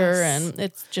architecture and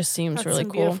it just seems really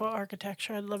cool. Beautiful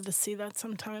architecture. I'd love to see that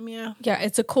sometime. Yeah. Yeah.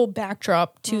 It's a cool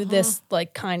backdrop to this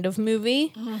like kind of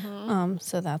movie.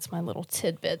 So that's my little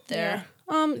tidbit there.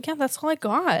 Yeah, that's all I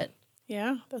got.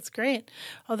 Yeah, that's great.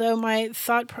 Although my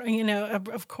thought,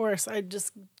 of course, I'd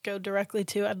just go directly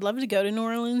to, I'd love to go to New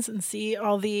Orleans and see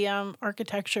all the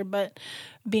architecture, but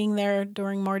being there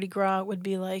during Mardi Gras would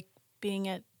be like being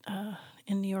at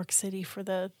in New York City for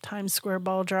the Times Square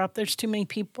ball drop. There's too many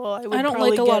people. I don't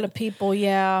like a lot of people,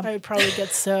 yeah. I would probably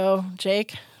get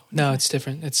Jake? No, it's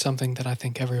different. It's something that I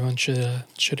think everyone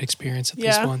should experience at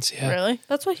least once. Yeah, really?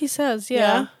 That's what he says,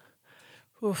 yeah.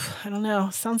 Oof, I don't know.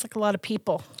 Sounds like a lot of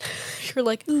people. You're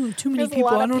like, ooh, too many people.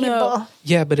 I don't know.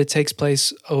 Yeah, but it takes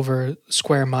place over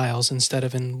square miles instead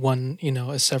of in one,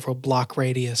 a several block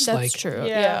radius. That's like true.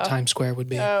 Yeah. Times Square would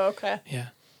be. Oh, okay. Yeah.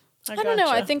 I don't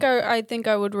know. I think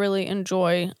I would really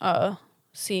enjoy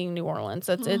seeing New Orleans.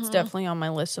 It's definitely on my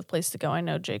list of places to go. I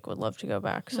know Jake would love to go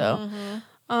back. So.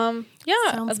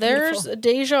 Sounds there's beautiful.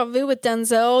 Déjà Vu with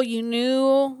Denzel. You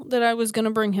knew that I was going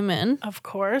to bring him in. Of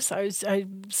course.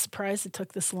 I'm surprised it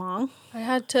took this long. I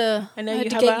had to. I know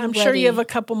I'm sure you have a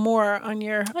couple more on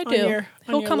your. I do.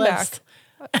 He'll come list.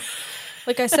 back.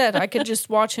 Like I said, I could just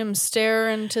watch him stare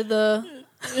into the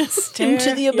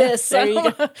abyss. There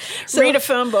you go. Read a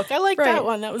phone book. I like that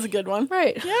one. That was a good one.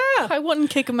 Right. Yeah. I wouldn't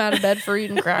kick him out of bed for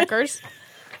eating crackers.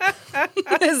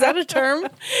 Is that a term?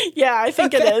 Yeah, I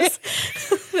think it is.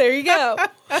 There you go.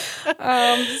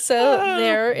 So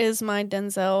there is my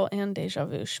Denzel and Déjà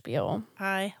Vu spiel.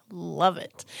 I love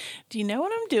it. Do you know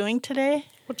what I'm doing today?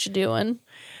 What you doing?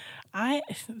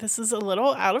 This is a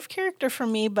little out of character for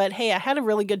me, but hey, I had a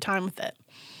really good time with it.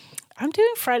 I'm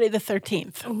doing Friday the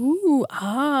 13th. Ooh,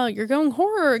 you're going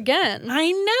horror again.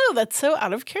 I know. That's so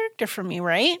out of character for me,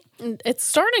 right? It's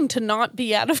starting to not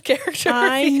be out of character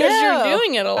I because know. you're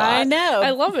doing it a lot. I know. I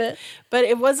love it. But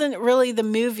it wasn't really the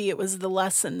movie. It was the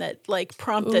lesson that like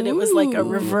prompted. It was like a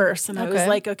reverse. And I was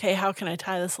like, okay, how can I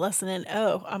tie this lesson in?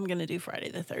 Oh, I'm going to do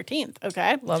Friday the 13th.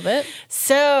 Okay. Love it.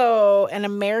 So an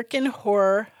American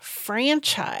horror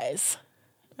franchise.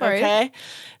 Right. Okay.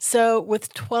 So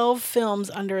with 12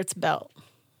 films under its belt.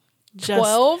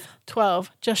 12? 12.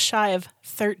 Just shy of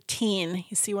 13.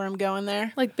 You see where I'm going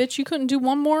there? Like, bitch, you couldn't do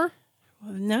one more?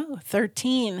 No,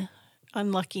 13.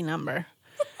 Unlucky number.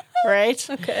 Right?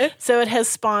 Okay. So it has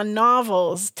spawned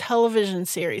novels, television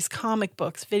series, comic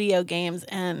books, video games,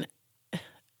 and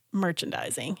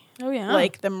merchandising. Oh, yeah.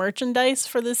 Like the merchandise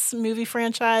for this movie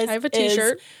franchise. I have a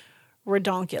t-shirt.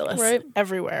 Redonkulous. Right.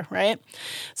 Everywhere, right?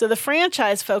 So the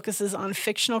franchise focuses on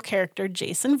fictional character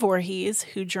Jason Voorhees,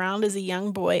 who drowned as a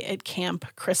young boy at Camp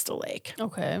Crystal Lake.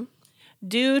 Okay.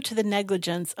 Due to the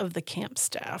negligence of the camp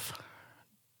staff.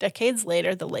 Decades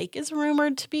later, the lake is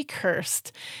rumored to be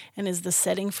cursed and is the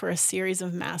setting for a series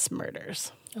of mass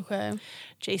murders. Okay.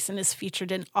 Jason is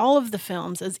featured in all of the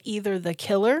films as either the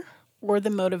killer or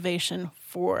the motivation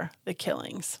for the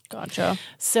killings. Gotcha.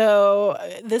 So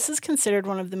this is considered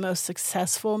one of the most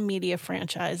successful media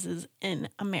franchises in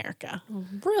America.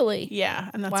 Really?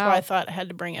 Yeah, and that's Wow. why I thought I had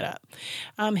to bring it up.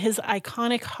 His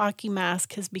iconic hockey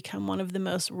mask has become one of the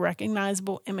most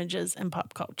recognizable images in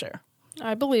pop culture.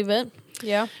 I believe it.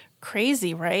 Yeah.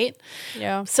 Crazy, right?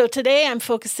 Yeah. So today I'm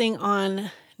focusing on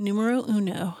numero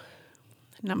uno,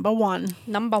 number one.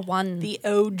 Number one. The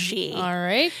OG. All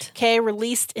right. Okay,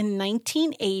 released in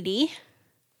 1980.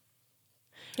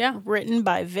 Yeah. Written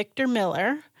by Victor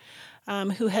Miller,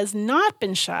 who has not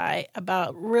been shy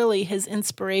about really his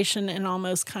inspiration and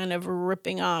almost kind of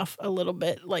ripping off a little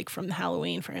bit like from the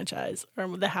Halloween franchise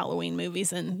or the Halloween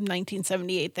movies in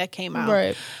 1978 that came out.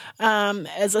 Right.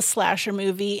 As a slasher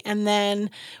movie. And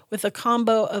then with a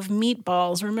combo of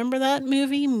Meatballs. Remember that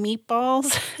movie,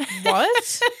 Meatballs?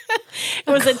 What?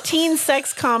 It was a teen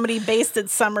sex comedy based at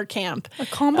summer camp. A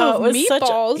combo of it was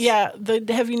meatballs?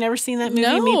 have you never seen that movie,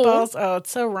 No. Meatballs? Oh,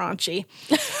 it's so raunchy.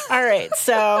 All right,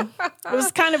 so it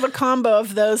was kind of a combo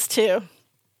of those two.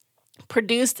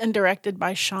 Produced and directed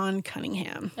by Sean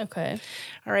Cunningham. Okay.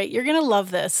 All right, you're going to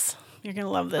love this. You're going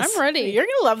to love this. I'm ready. You're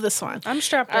going to love this one. I'm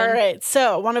strapped in. All right,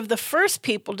 so one of the first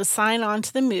people to sign on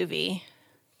to the movie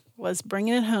was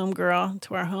bringing it home, girl,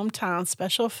 to our hometown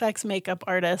special effects makeup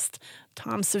artist,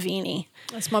 Tom Savini.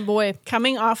 That's my boy.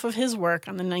 Coming off of his work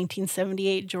on the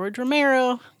 1978 George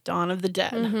Romero, Dawn of the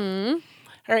Dead. Mm-hmm.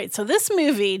 All right, so this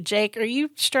movie, Jake, are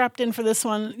you strapped in for this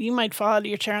one? You might fall out of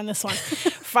your chair on this one.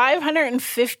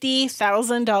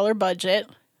 $550,000 budget.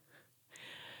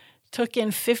 Took in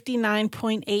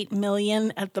 $59.8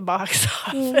 million at the box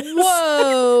office.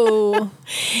 Whoa.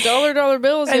 dollar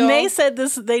bills, And y'all. they said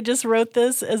they just wrote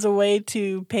this as a way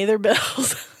to pay their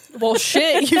bills. Well,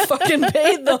 shit, you fucking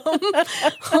paid them.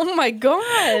 Oh, my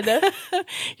God.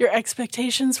 Your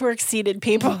expectations were exceeded,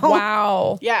 people.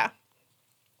 Wow. Yeah.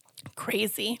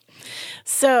 Crazy.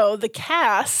 So the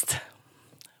cast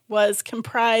was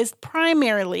comprised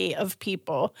primarily of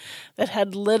people that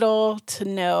had little to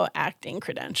no acting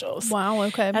credentials. Wow,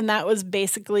 okay. And that was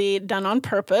basically done on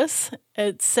purpose.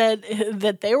 It said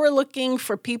that they were looking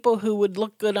for people who would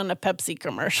look good on a Pepsi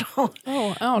commercial.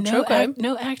 Oh, ouch, okay.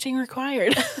 No acting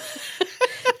required.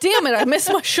 Damn it, I missed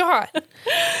my shot.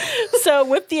 So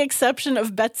with the exception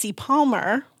of Betsy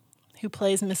Palmer, who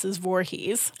plays Mrs.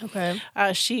 Voorhees. Okay.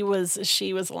 She was a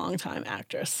longtime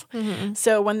actress. Mm-hmm.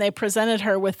 So when they presented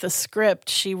her with the script,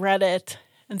 she read it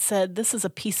and said, "This is a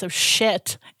piece of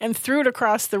shit," and threw it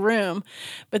across the room.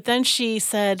 But then she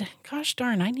said, "Gosh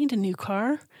darn, I need a new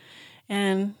car."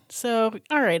 And so,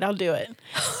 all right, I'll do it.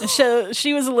 So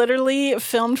she was literally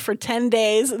filmed for 10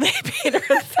 days. They paid her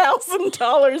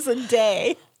 $1,000 a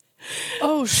day.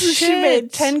 Oh, shit. She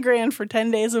made $10,000 for 10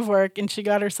 days of work, and she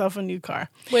got herself a new car.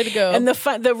 Way to go. And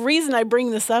the reason I bring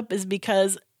this up is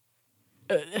because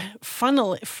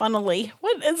funnily,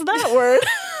 what is that word?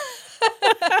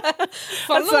 Funnily.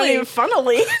 That's not even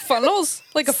funnily. Funnels?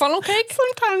 Like a funnel cake?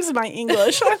 Sometimes my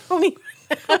English, I don't even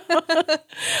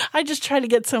I just try to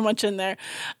get so much in there.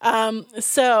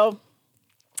 So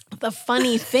the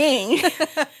funny thing...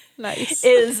 Nice.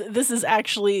 This is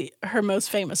actually her most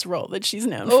famous role that she's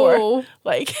known for.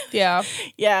 Like, yeah,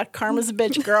 karma's a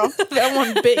bitch, girl. That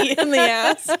one bit you in the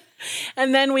ass.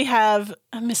 And then we have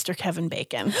Mr. Kevin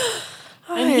Bacon,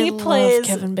 and he love plays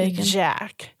Kevin Bacon.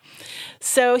 Jack.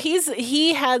 So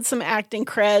he had some acting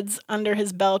creds under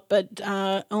his belt, but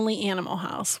only Animal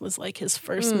House was like his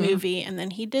first movie, and then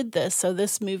he did this. So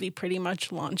this movie pretty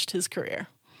much launched his career.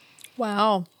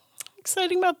 Wow.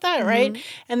 Exciting about that, right?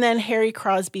 And then Harry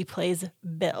Crosby plays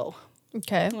Bill.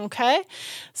 Okay.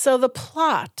 So the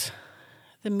plot,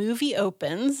 the movie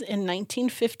opens in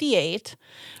 1958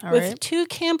 with two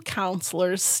camp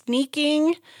counselors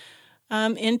sneaking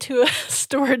into a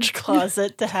storage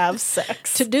closet to have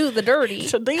sex. To do the dirty.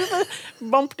 To do the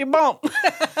bumpty bump.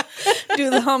 Do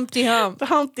the humpty hump. The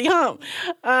humpty hump.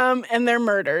 And they're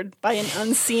murdered by an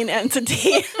unseen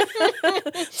entity.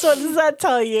 So what does that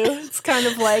tell you? It's kind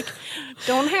of like,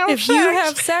 don't have sex. If you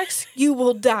have sex, you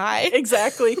will die.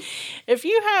 Exactly. If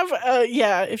you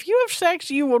have sex,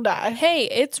 you will die. Hey,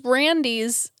 it's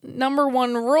Randy's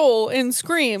 #1 rule in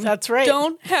Scream. That's right.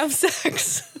 Don't have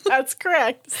sex. That's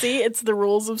correct. See, it's the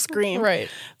rules of Scream. Right.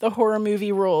 The horror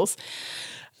movie rules.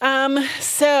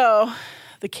 So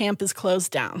the camp is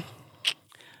closed down.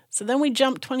 So then we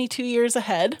jump 22 years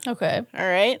ahead. Okay. All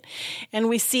right. And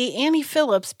we see Annie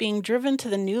Phillips being driven to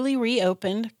the newly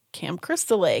reopened Camp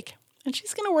Crystal Lake. And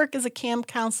she's going to work as a camp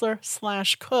counselor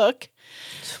 / cook.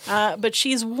 But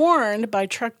she's warned by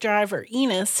truck driver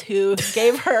Enos, who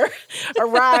gave her a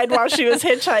ride while she was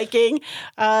hitchhiking,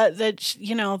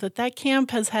 that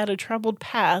camp has had a troubled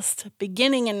past,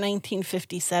 beginning in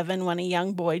 1957 when a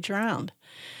young boy drowned.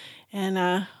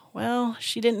 And,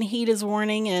 she didn't heed his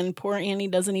warning, and poor Annie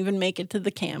doesn't even make it to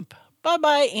the camp.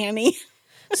 Bye-bye, Annie.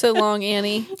 So long,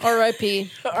 Annie.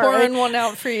 R.I.P. Pouring one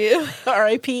out for you.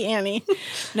 R.I.P. Annie.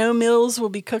 No meals will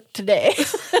be cooked today.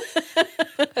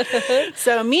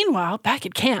 So meanwhile, back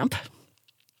at camp,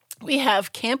 we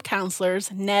have camp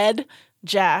counselors Ned,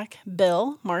 Jack,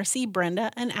 Bill, Marcy,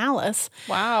 Brenda, and Alice.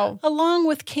 Wow. Along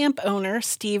with camp owner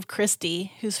Steve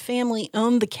Christie, whose family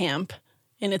owned the camp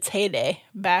in its heyday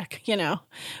back,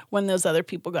 when those other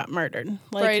people got murdered.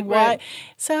 Like, why? Right.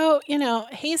 So,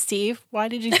 hey, Steve, why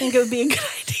did you think it would be a good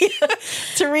idea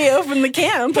to reopen the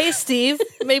camp? Hey, Steve,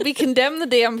 maybe condemn the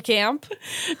damn camp.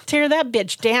 Tear that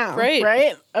bitch down. Right.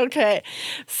 Right? Okay.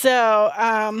 So,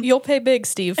 you'll pay big,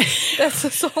 Steve.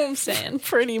 That's all I'm saying.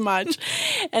 Pretty much.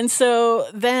 And so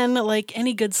then, like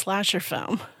any good slasher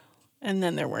film, and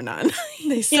then there were none.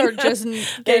 They start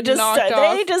They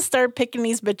just start picking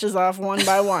these bitches off one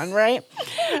by one, right?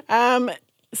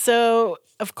 So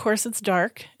of course it's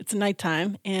dark. It's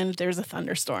nighttime, and there's a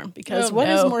thunderstorm. Because is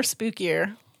more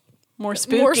spookier? More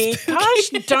spooky. Gosh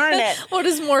darn it! What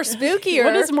is more spookier?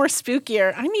 What is more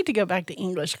spookier? I need to go back to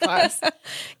English class. Go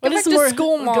back to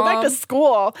school, Mom. Go back to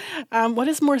school. What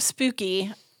is more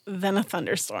spooky than a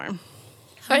thunderstorm?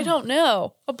 I don't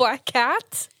know. A black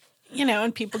cat?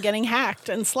 And people getting hacked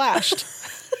and slashed.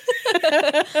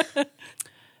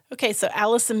 Okay, so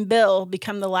Alice and Bill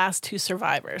become the last two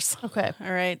survivors. Okay,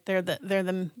 all right, they're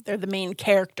the main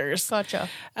characters. Gotcha.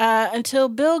 Until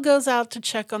Bill goes out to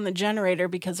check on the generator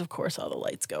because, of course, all the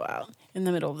lights go out in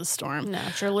the middle of the storm.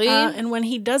 Naturally. And when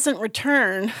he doesn't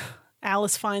return,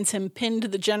 Alice finds him pinned to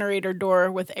the generator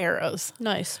door with arrows.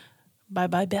 Nice.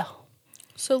 Bye-bye, Bill.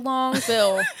 So long,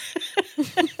 Bill.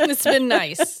 It's been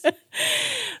nice.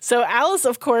 So Alice,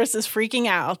 of course, is freaking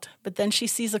out, but then she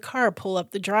sees a car pull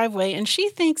up the driveway, and she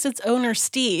thinks it's owner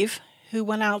Steve, who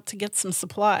went out to get some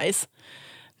supplies.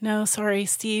 No, sorry,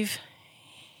 Steve.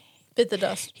 Bit the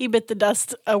dust. He bit the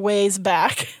dust a ways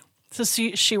back. So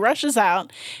she rushes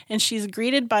out, and she's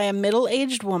greeted by a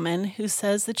middle-aged woman who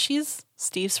says that she's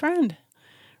Steve's friend,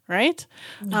 right?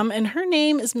 And her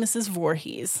name is Mrs.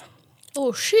 Voorhees.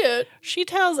 Oh, shit. She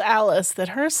tells Alice that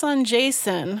her son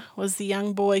Jason was the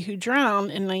young boy who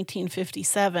drowned in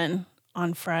 1957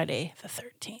 on Friday the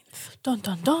 13th. Dun,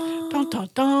 dun, dun. Dun, dun,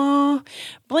 dun.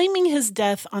 Blaming his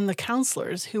death on the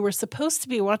counselors who were supposed to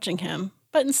be watching him,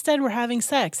 but instead were having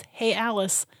sex. Hey,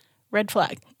 Alice, red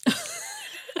flag.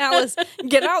 Alice,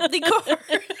 get out the car.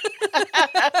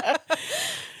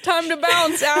 Time to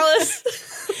bounce, Alice.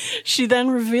 She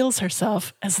then reveals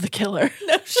herself as the killer.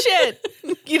 No shit.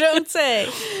 You don't say.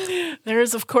 There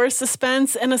is, of course,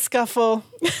 suspense and a scuffle.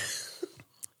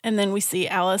 And then we see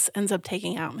Alice ends up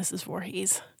taking out Mrs.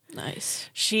 Voorhees. Nice.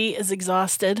 She is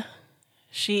exhausted.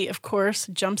 She, of course,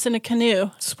 jumps in a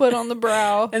canoe. Sweat on the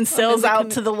brow. And sails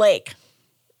out to the lake.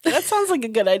 That sounds like a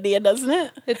good idea, doesn't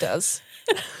it? It does.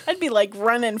 I'd be like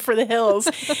running for the hills.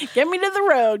 Get me to the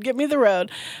road. Get me the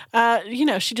road.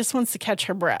 She just wants to catch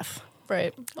her breath.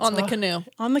 Right. On the canoe.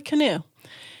 On the canoe.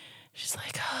 She's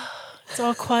like, oh, it's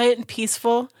all quiet and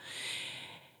peaceful.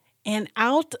 And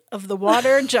out of the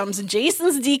water jumps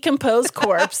Jason's decomposed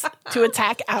corpse to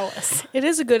attack Alice. It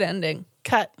is a good ending.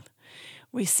 Cut.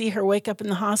 We see her wake up in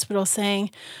the hospital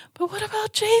saying, but what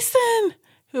about Jason?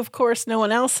 Who, of course, no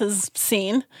one else has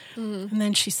seen. Mm-hmm. And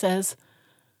then she says,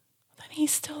 then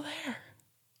he's still there.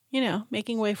 You know,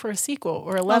 making way for a sequel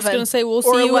or 11. I was going to say, we'll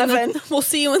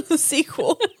see you in the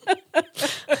sequel.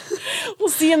 We'll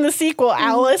see you in the sequel,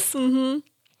 Alice.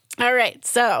 Mm-hmm. All right.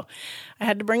 So I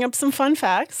had to bring up some fun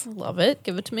facts. Love it.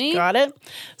 Give it to me. Got it.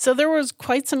 So there was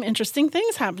quite some interesting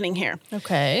things happening here.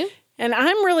 Okay. And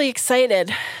I'm really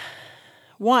excited.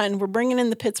 1, we're bringing in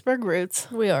the Pittsburgh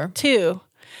roots. We are. 2,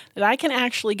 that I can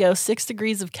actually go 6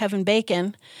 degrees of Kevin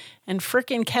Bacon, and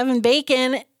frickin' Kevin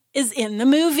Bacon is in the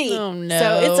movie. Oh, no.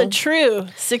 So it's a true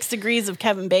 6 degrees of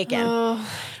Kevin Bacon. Oh,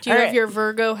 do you have your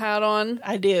Virgo hat on?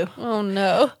 I do. Oh,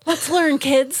 no. Let's learn,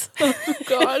 kids. Oh,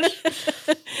 gosh.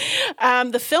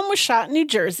 The film was shot in New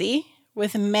Jersey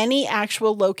with many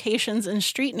actual locations and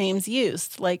street names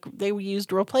used. Like, they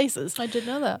used real places. I did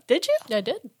know that. Did you? I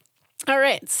did. All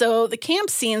right. So the camp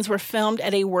scenes were filmed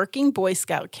at a working Boy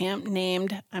Scout camp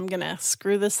named, I'm going to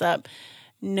screw this up,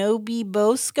 Nobi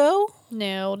Bosco.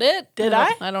 Nailed it. Did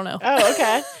I? I don't know. Oh,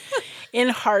 okay. In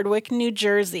Hardwick, New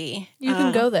Jersey. You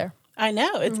can go there. I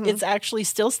know. It's actually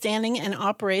still standing and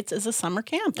operates as a summer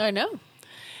camp. I know.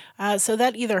 So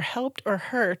that either helped or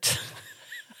hurt.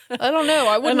 I don't know.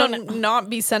 I would not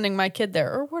be sending my kid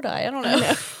there, or would I? I don't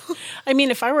know. I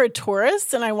mean, if I were a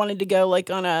tourist and I wanted to go like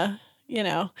on a, you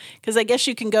know, because I guess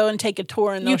you can go and take a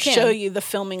tour and they'll show you the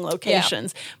filming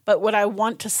locations. Yeah. But would I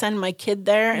want to send my kid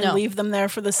there and leave them there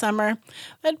for the summer?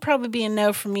 That'd probably be a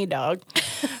no for me, dog.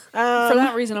 For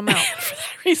that reason, I'm out. For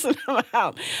that reason, I'm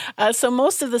out. So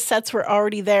most of the sets were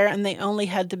already there and they only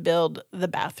had to build the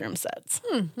bathroom sets.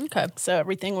 Okay. So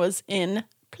everything was in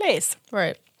place.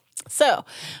 Right. So,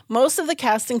 most of the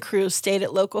cast and crew stayed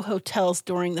at local hotels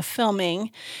during the filming,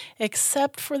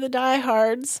 except for the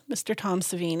diehards, Mr. Tom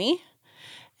Savini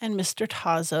and Mr.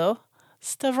 Tazo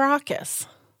Stavrakis.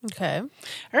 Okay. All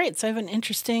right, so I have an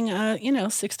interesting,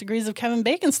 6 degrees of Kevin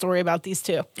Bacon story about these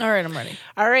two. All right, I'm ready.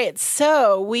 All right,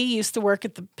 so we used to work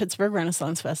at the Pittsburgh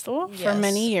Renaissance Festival for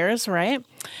many years, right?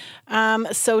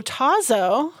 So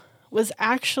Tazo was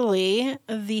actually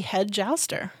the head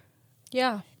jouster.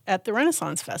 Yeah. At the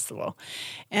Renaissance Festival.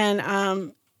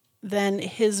 And then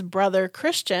his brother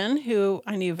Christian, who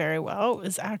I knew very well,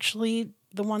 was actually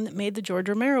the one that made the George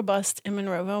Romero bust in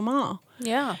Monroeville Mall.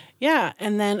 Yeah. Yeah.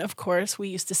 And then, of course, we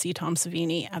used to see Tom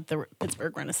Savini at the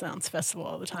Pittsburgh Renaissance Festival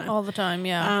all the time. All the time,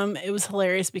 yeah. It was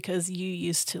hilarious because you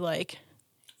used to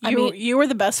you were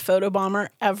the best photo bomber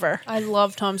ever. I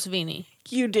love Tom Savini.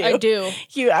 You do. I do.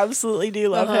 You absolutely do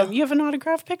love him. You have an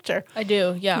autographed picture. I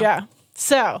do, yeah. Yeah.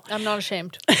 So I'm not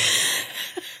ashamed.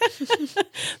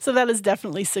 So that is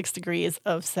definitely 6 degrees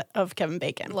of Kevin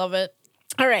Bacon. Love it.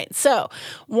 All right. So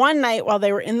one night while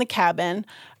they were in the cabin,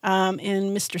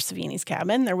 in Mr. Savini's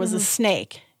cabin, there was a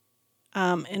snake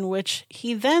in which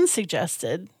he then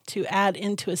suggested to add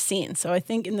into a scene. So I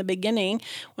think in the beginning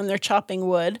when they're chopping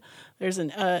wood, there's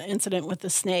an incident with the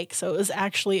snake. So it was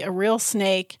actually a real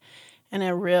snake and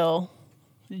a real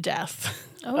death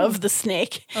of the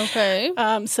snake. Okay.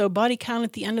 So body count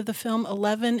at the end of the film,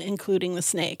 11, including the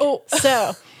snake. Oh.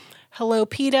 So, hello,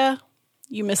 PETA.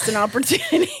 You missed an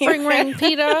opportunity. Ring, ring,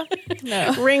 PETA.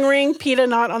 No. Ring, ring, PETA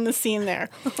not on the scene there.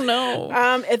 Oh, no.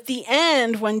 At the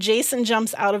end, when Jason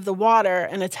jumps out of the water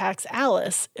and attacks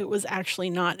Alice, it was actually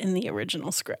not in the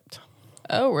original script.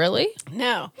 Oh, really?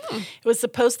 No. It was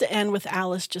supposed to end with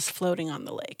Alice just floating on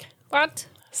the lake. What?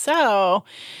 So,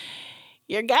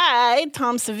 your guy,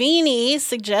 Tom Savini,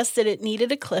 suggested it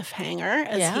needed a cliffhanger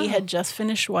as he had just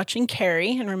finished watching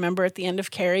Carrie. And remember at the end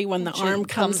of Carrie, when the arm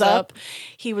comes up,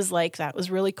 he was like, that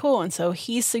was really cool. And so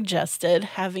he suggested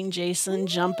having Jason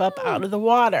jump up out of the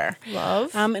water.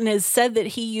 Love. And has said that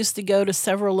he used to go to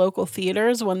several local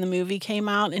theaters when the movie came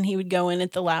out, and he would go in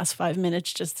at the last 5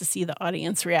 minutes just to see the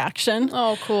audience reaction.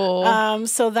 Oh, cool.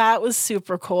 So that was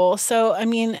super cool. So, I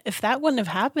mean, if that wouldn't have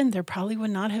happened, there probably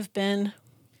would not have been...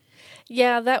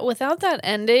 Yeah, that without that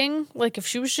ending, like if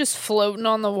she was just floating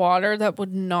on the water, that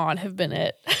would not have been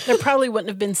it. There probably wouldn't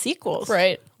have been sequels.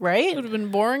 Right. Right? It would have been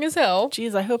boring as hell.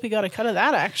 Jeez, I hope you got a cut of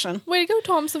that action. Way to go,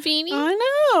 Tom Savini. I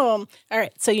know. All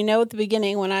right. So, at the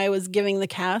beginning when I was giving the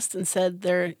cast and said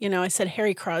I said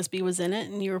Harry Crosby was in it,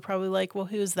 and you were probably like, well,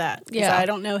 who's that? Because I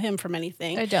don't know him from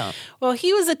anything. I don't. Well,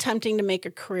 he was attempting to make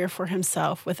a career for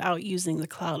himself without using the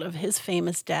clout of his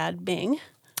famous dad, Bing.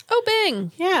 Oh,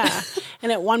 bang. Yeah.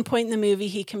 And at one point in the movie,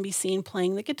 he can be seen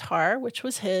playing the guitar, which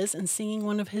was his, and singing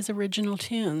one of his original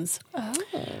tunes.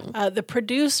 Oh. The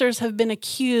producers have been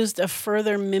accused of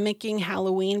further mimicking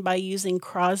Halloween by using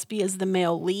Crosby as the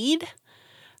male lead,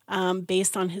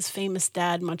 based on his famous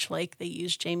dad, much like they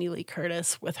used Jamie Lee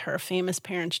Curtis with her famous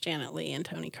parents, Janet Leigh and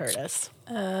Tony Curtis.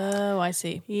 Oh, I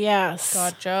see. Yes.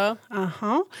 Gotcha.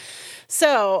 Uh-huh.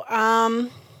 So,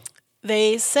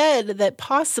 they said that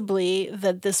possibly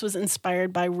that this was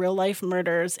inspired by real-life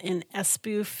murders in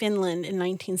Espoo, Finland in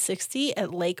 1960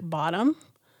 at Lake Bottom,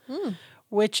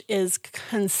 which is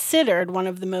considered one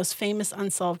of the most famous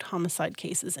unsolved homicide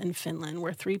cases in Finland,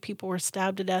 where 3 people were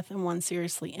stabbed to death and 1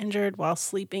 seriously injured while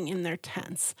sleeping in their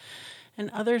tents. And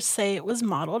others say it was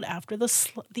modeled after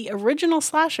the original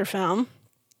slasher film,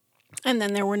 And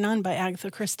Then There Were None by Agatha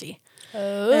Christie.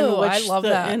 Oh, I love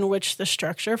that. In which the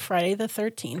structure of Friday the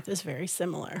 13th is very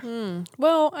similar.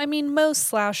 Well, I mean, most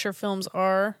slasher films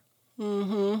are.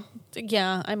 Mm-hmm.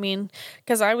 Yeah, I mean,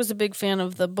 because I was a big fan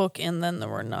of the book And Then There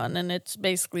Were None, and it's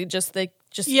basically just they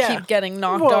just keep getting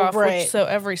knocked off. Right. So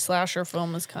every slasher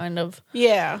film is kind of.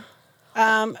 Yeah.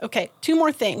 Okay, 2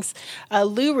 more things.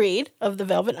 Lou Reed of the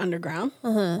Velvet Underground,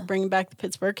 bringing back the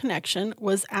Pittsburgh connection,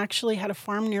 had a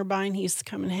farm nearby, and he used to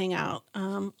come and hang out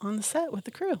on the set with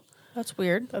the crew. That's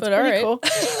weird. That's but pretty all right.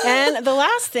 cool. And the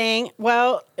last thing,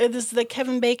 it is that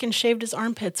Kevin Bacon shaved his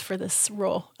armpits for this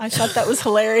role. I thought that was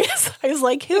hilarious. I was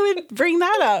like, who would bring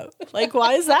that up? Like,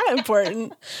 why is that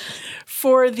important?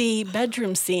 For the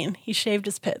bedroom scene, he shaved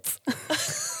his pits.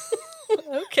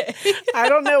 Okay. I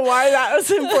don't know why that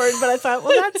was important, but I thought,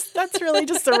 well, that's really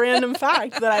just a random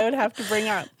fact that I would have to bring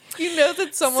up. You know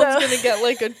that someone's going to get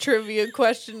like a trivia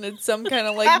question in some kind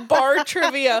of like bar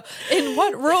trivia. In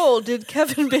what role did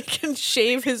Kevin Bacon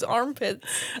shave his armpits?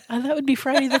 That would be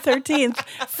Friday the 13th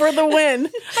for the win.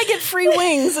 I get free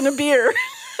wings and a beer.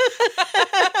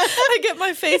 I get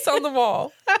my face on the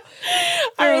wall.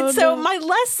 All right. So my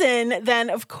lesson then,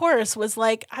 of course, was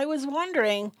like, I was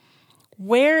wondering,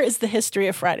 where is the history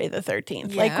of Friday the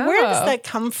 13th? Yeah. Like, where does that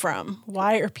come from?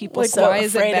 Why are people so why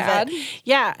is it afraid bad? of it?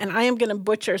 Yeah, and I am going to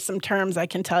butcher some terms, I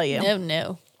can tell you.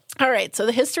 No. All right, so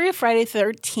the history of Friday the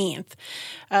 13th.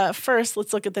 First,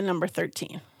 let's look at the number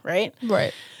 13, right?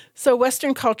 Right. So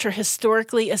Western culture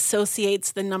historically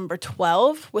associates the number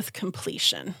 12 with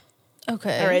completion.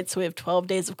 Okay. All right, so we have 12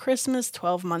 days of Christmas,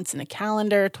 12 months in a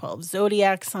calendar, 12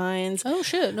 zodiac signs. Oh,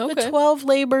 shit. Okay. The 12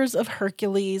 labors of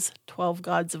Hercules, 12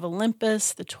 gods of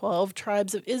Olympus, the 12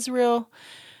 tribes of Israel.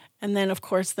 And then, of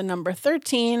course, the number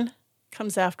 13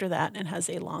 comes after that and has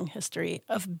a long history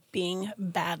of being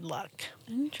bad luck.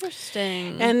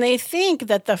 Interesting. And they think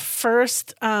that the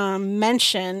first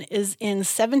mention is in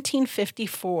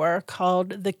 1754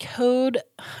 called the Code,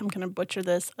 I'm going to butcher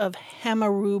this, of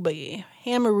Hammurabi.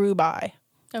 Okay.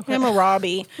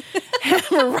 Hammurabi.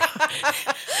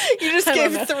 You just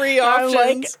gave 3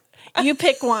 options. You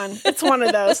pick one. It's one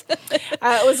of those. It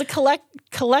was a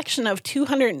collection of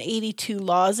 282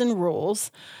 laws and rules.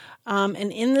 And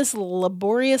in this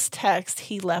laborious text,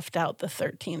 he left out the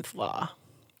 13th law,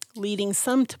 leading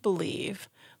some to believe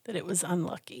that it was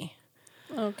unlucky.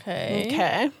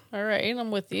 Okay. All right. I'm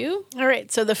with you. All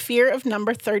right. So the fear of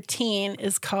number 13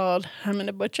 is called, I'm going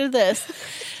to butcher this,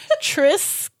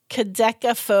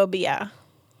 triskaidekaphobia.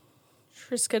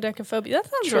 Triskaidekaphobia. That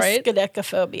sounds right.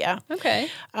 Triskaidekaphobia. Okay.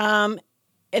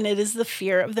 And it is the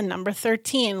fear of the number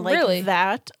 13, like Really?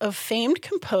 that of famed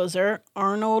composer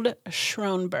Arnold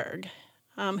Schoenberg,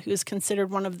 who is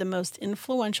considered one of the most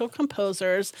influential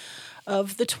composers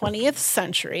of the 20th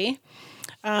century.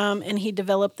 And he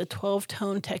developed the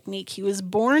 12-tone technique. He was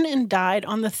born and died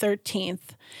on the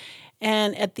 13th.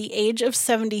 And at the age of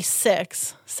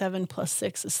 76, 7 plus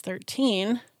 6 is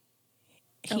 13,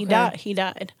 he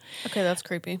died. Okay, that's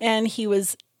creepy. And he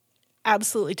was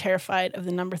absolutely terrified of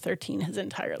the number 13 his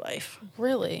entire life.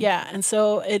 Really? Yeah, and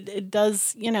so it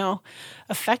does,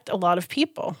 affect a lot of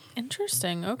people.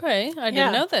 Interesting. Okay, I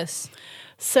didn't know this.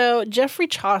 So Geoffrey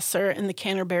Chaucer in the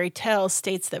Canterbury Tales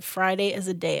states that Friday is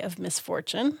a day of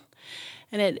misfortune.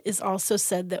 And it is also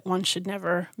said that one should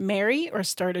never marry or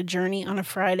start a journey on a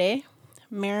Friday.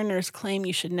 Mariners claim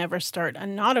you should never start a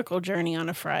nautical journey on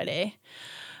a Friday.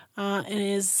 And it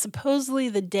is supposedly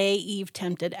the day Eve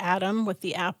tempted Adam with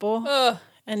the apple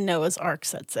and Noah's Ark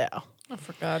set sail. Oh,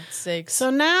 for God's sakes. So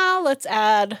now let's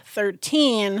add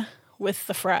 13 with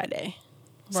the Friday.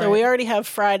 Right. So we already have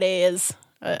Friday as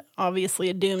obviously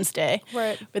a doomsday.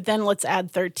 Right. But then let's add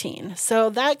 13.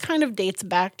 So that kind of dates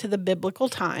back to the biblical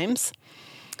times.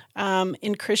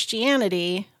 In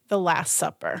Christianity, the Last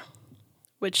Supper,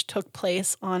 which took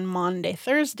place on Maundy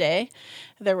Thursday.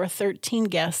 There were 13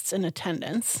 guests in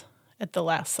attendance at the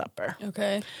Last Supper.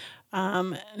 Okay.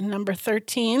 Number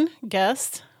 13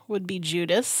 guest would be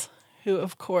Judas, who,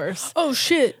 of course, oh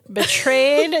shit,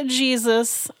 betrayed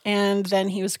Jesus, and then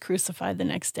he was crucified the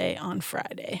next day on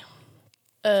Friday,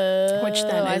 which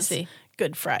then is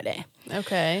Good Friday.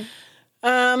 Okay.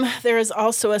 There is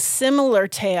also a similar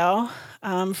tale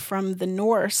from the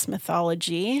Norse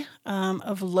mythology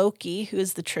of Loki, who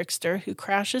is the trickster who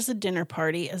crashes a dinner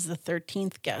party as the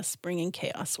 13th guest, bringing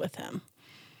chaos with him.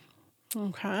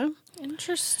 Okay.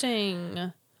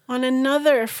 Interesting. On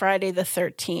another Friday the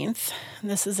 13th, and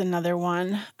this is another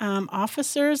one,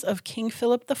 officers of King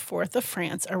Philip IV of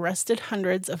France arrested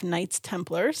hundreds of Knights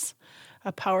Templars,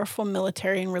 a powerful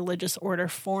military and religious order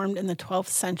formed in the 12th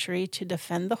century to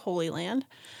defend the Holy Land.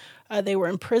 They were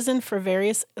imprisoned for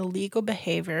various illegal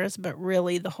behaviors, but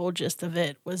really the whole gist of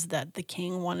it was that the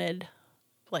king wanted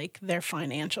their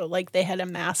financial, they had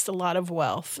amassed a lot of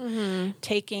wealth,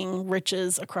 taking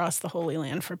riches across the Holy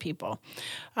Land for people.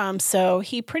 So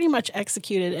he pretty much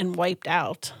executed and wiped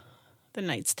out the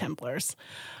Knights Templars.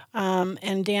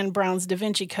 And Dan Brown's Da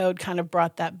Vinci Code kind of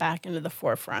brought that back into the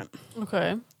forefront.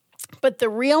 Okay. But the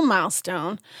real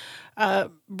milestone,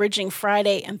 bridging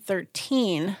Friday and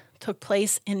 13, took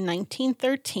place in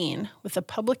 1913 with a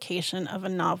publication of a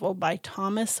novel by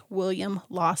Thomas William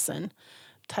Lawson,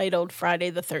 titled Friday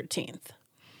the 13th.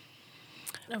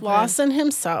 Okay. Lawson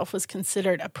himself was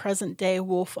considered a present-day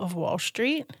Wolf of Wall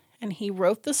Street, and he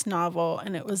wrote this novel,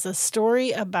 and it was a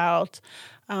story about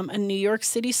a New York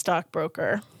City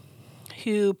stockbroker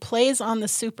who plays on the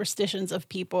superstitions of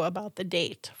people about the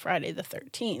date, Friday the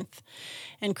 13th,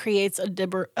 and creates a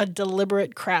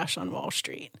deliberate crash on Wall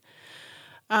Street.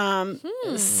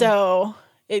 So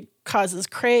it causes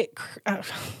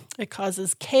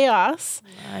chaos.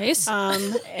 Nice.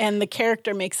 And the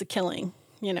character makes a killing,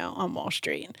 on Wall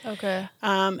Street. Okay.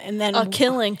 And then a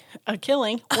killing.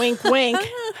 Wink, wink.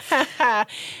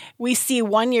 We see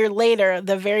 1 year later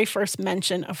the very first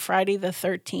mention of Friday the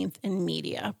 13th in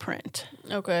media print.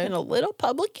 Okay. In a little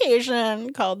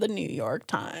publication called the New York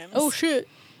Times. Oh shit.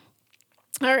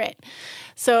 All right.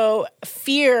 So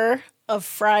fear of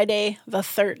Friday the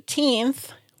 13th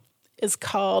is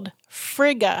called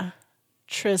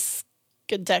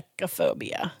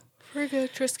Frigga-triskaidekaphobia.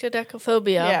 Frigga-triskaidekaphobia.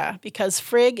 Yeah, because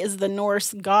Frigg is the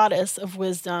Norse goddess of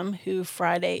wisdom who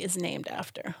Friday is named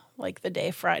after, like the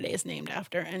day Friday is named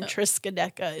after, and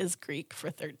Triskaideka is Greek for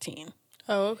 13.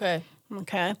 Oh, okay.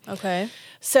 Okay.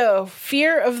 So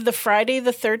fear of the Friday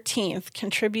the 13th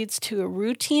contributes to a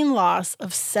routine loss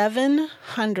of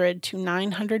 $700 to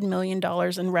 $900 million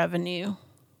in revenue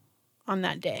on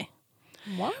that day.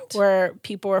 What? Where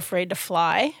people are afraid to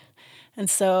fly. And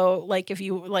so, if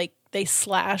you, they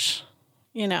slash,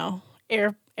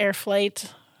 air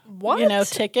flight, what?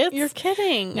 Tickets. You're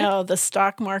kidding. No, the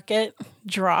stock market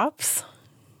drops.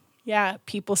 Yeah,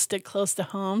 people stick close to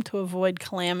home to avoid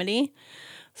calamity.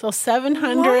 So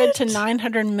 $700 to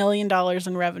 $900 million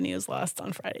in revenue is lost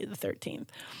on Friday the 13th.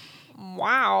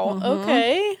 Wow. Mm-hmm.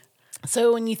 Okay.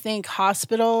 So when you think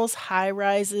hospitals,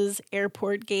 high-rises,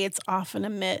 airport gates often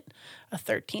emit a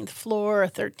 13th floor, a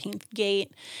 13th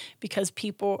gate, because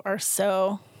people are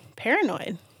so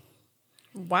paranoid.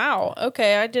 Wow.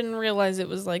 Okay. I didn't realize it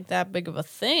was that big of a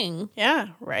thing. Yeah,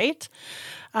 right?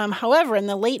 However, in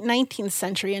the late 19th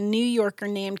century, a New Yorker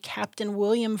named Captain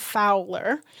William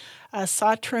Fowler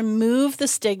sought to remove the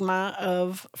stigma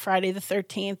of Friday the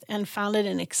 13th and founded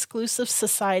an exclusive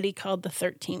society called the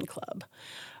 13 Club.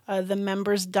 The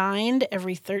members dined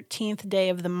every 13th day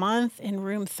of the month in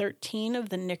room 13 of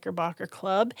the Knickerbocker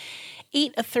Club,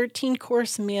 ate a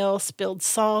 13-course meal, spilled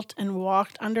salt, and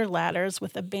walked under ladders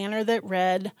with a banner that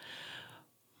read,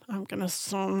 I'm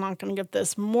not gonna get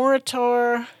this,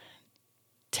 Moritor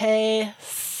te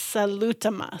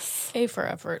salutamus. A for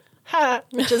effort.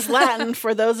 Which is Latin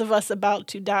for those of us about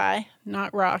to die,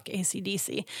 not rock,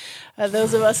 AC/DC.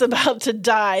 Those of us about to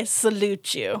die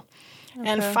salute you. Okay.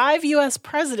 And 5 U.S.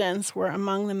 presidents were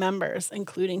among the members,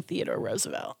 including Theodore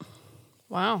Roosevelt.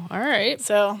 Wow. All right.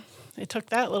 So they took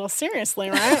that a little seriously,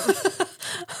 right?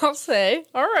 I'll say.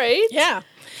 All right. Yeah.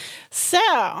 So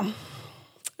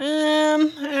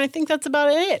I think that's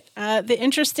about it.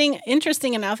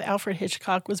 Interesting enough, Alfred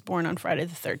Hitchcock was born on Friday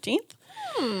the 13th.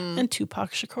 And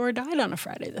Tupac Shakur died on a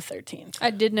Friday the 13th.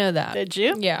 I did know that. Did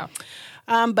you? Yeah.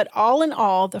 But all in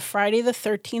all, the Friday the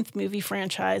 13th movie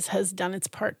franchise has done its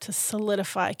part to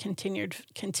solidify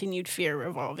continued fear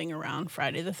revolving around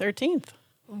Friday the 13th.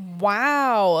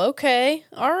 Wow. Okay.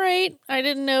 All right. I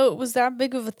didn't know it was that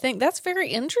big of a thing. That's very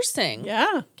interesting.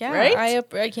 Yeah. Yeah. Right? I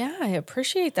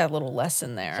appreciate that little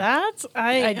lesson there.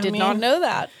 I did not know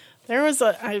that. There was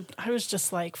I was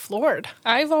just floored.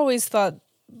 I've always thought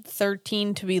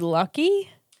 13 to be lucky.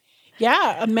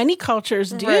 Yeah, many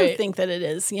cultures do think that it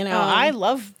is. You know, I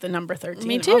love the number 13.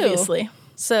 Me too. Obviously.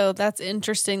 So that's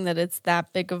interesting that it's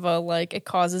that big of a, like, it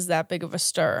causes that big of a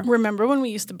stir. Remember when we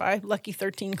used to buy Lucky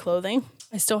 13 clothing?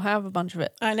 I still have a bunch of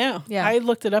it. I know. Yeah. I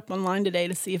looked it up online today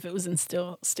to see if it was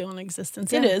still in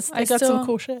existence. Yeah, it is. They got some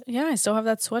cool shit. Yeah, I still have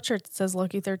that sweatshirt that says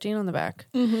Lucky 13 on the back.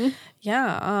 Mm-hmm.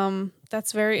 Yeah,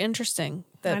 that's very interesting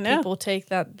that people take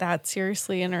that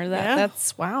seriously and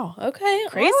that's wow. Okay.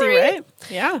 Crazy, right?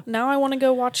 Yeah. Now I want to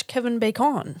go watch Kevin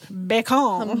Bacon.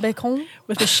 Bacon.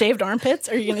 With his shaved armpits?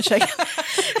 Are you going to check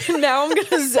it? Now I'm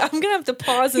gonna have to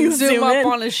pause and zoom up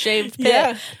on his shaved pit.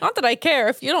 Yeah. Not that I care.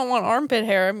 If you don't want armpit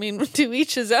hair, I mean, to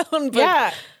each his own. But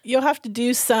yeah. You'll have to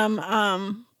do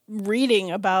some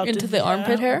reading about into the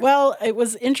armpit hair. Well, it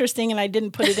was interesting, and I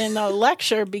didn't put it in the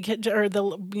lecture because, or the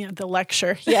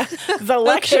lecture, the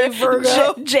lecture. Okay,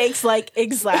 Virgo. Jake's like,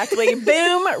 exactly,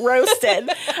 boom, roasted.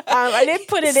 I didn't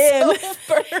put it in.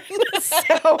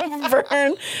 So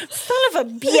burn, son of a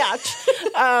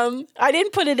bitch. I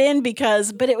didn't put it in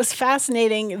but it was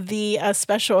fascinating the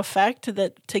special effect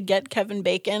that to get Kevin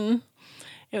Bacon.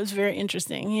 It was very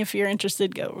interesting. If you're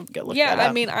interested, go look that up. Yeah,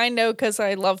 I mean, I know because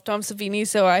I love Tom Savini,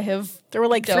 so I have. There were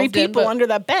like 3 people under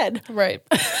that bed. Right.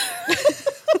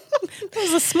 It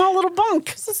was a small little bunk.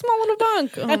 It's a small little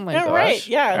bunk. Oh my gosh. Right,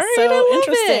 yeah. All right, so I love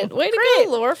interesting. It. Way to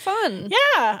go, Laura. Fun.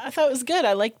 Yeah, I thought it was good.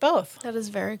 I liked both. That is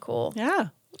very cool. Yeah.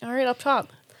 All right, up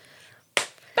top.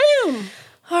 Boom.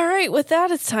 All right, with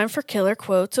that, it's time for Killer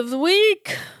Quotes of the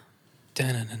Week.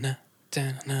 Da-na-na-na,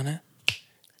 da-na-na-na.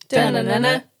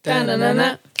 Da-na-na-na,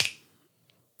 da-na-na-na.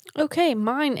 Okay,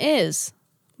 mine is,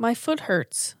 my foot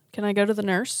hurts. Can I go to the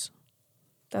nurse?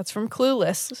 That's from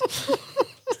Clueless.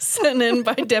 Sent in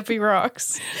by Debbie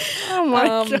Rocks. Oh my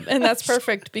God. And that's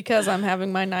perfect because I'm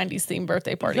having my 90s themed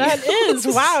birthday party. That is.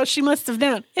 Wow, she must have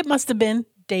known. It must have been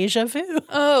Déjà Vu.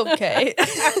 Okay.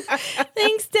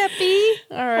 Thanks, Debbie.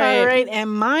 All right.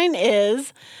 And mine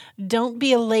is, don't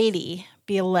be a lady,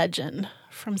 be a legend.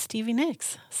 From Stevie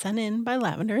Nicks, sent in by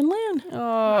Lavender and Lynn.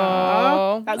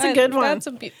 Oh, that's a good one.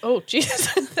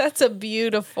 That's that's a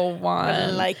beautiful one.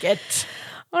 I like it.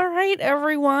 All right,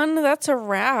 everyone. That's a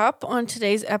wrap on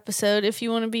today's episode. If you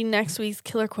want to be next week's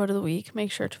Killer Quote of the Week,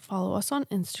 make sure to follow us on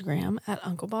Instagram at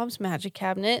Uncle Bob's Magic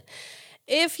Cabinet.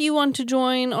 If you want to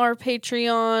join our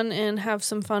Patreon and have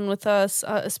some fun with us,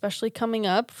 especially coming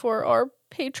up for our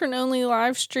patron-only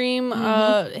live stream,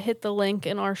 hit the link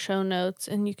in our show notes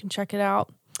and you can check it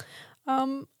out.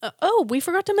 We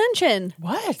forgot to mention.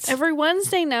 What? Every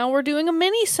Wednesday now we're doing a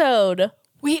mini-sode.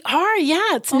 We are,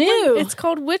 yeah. It's new. It's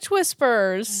called Witch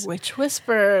Whispers. Witch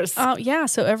Whispers. Yeah,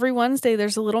 so every Wednesday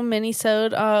there's a little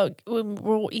mini-sode.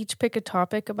 We'll each pick a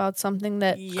topic about something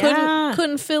that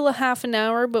couldn't fill a half an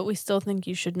hour, but we still think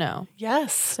you should know.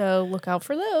 Yes. So look out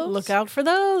for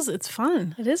those. It's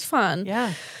fun. It is fun.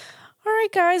 Yeah. All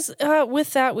right, guys.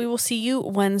 With that, we will see you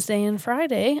Wednesday and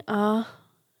Friday.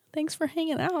 Thanks for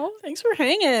hanging out. Thanks for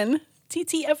hanging.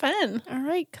 TTFN. All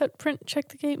right, cut, print, check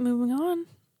the gate. Moving on.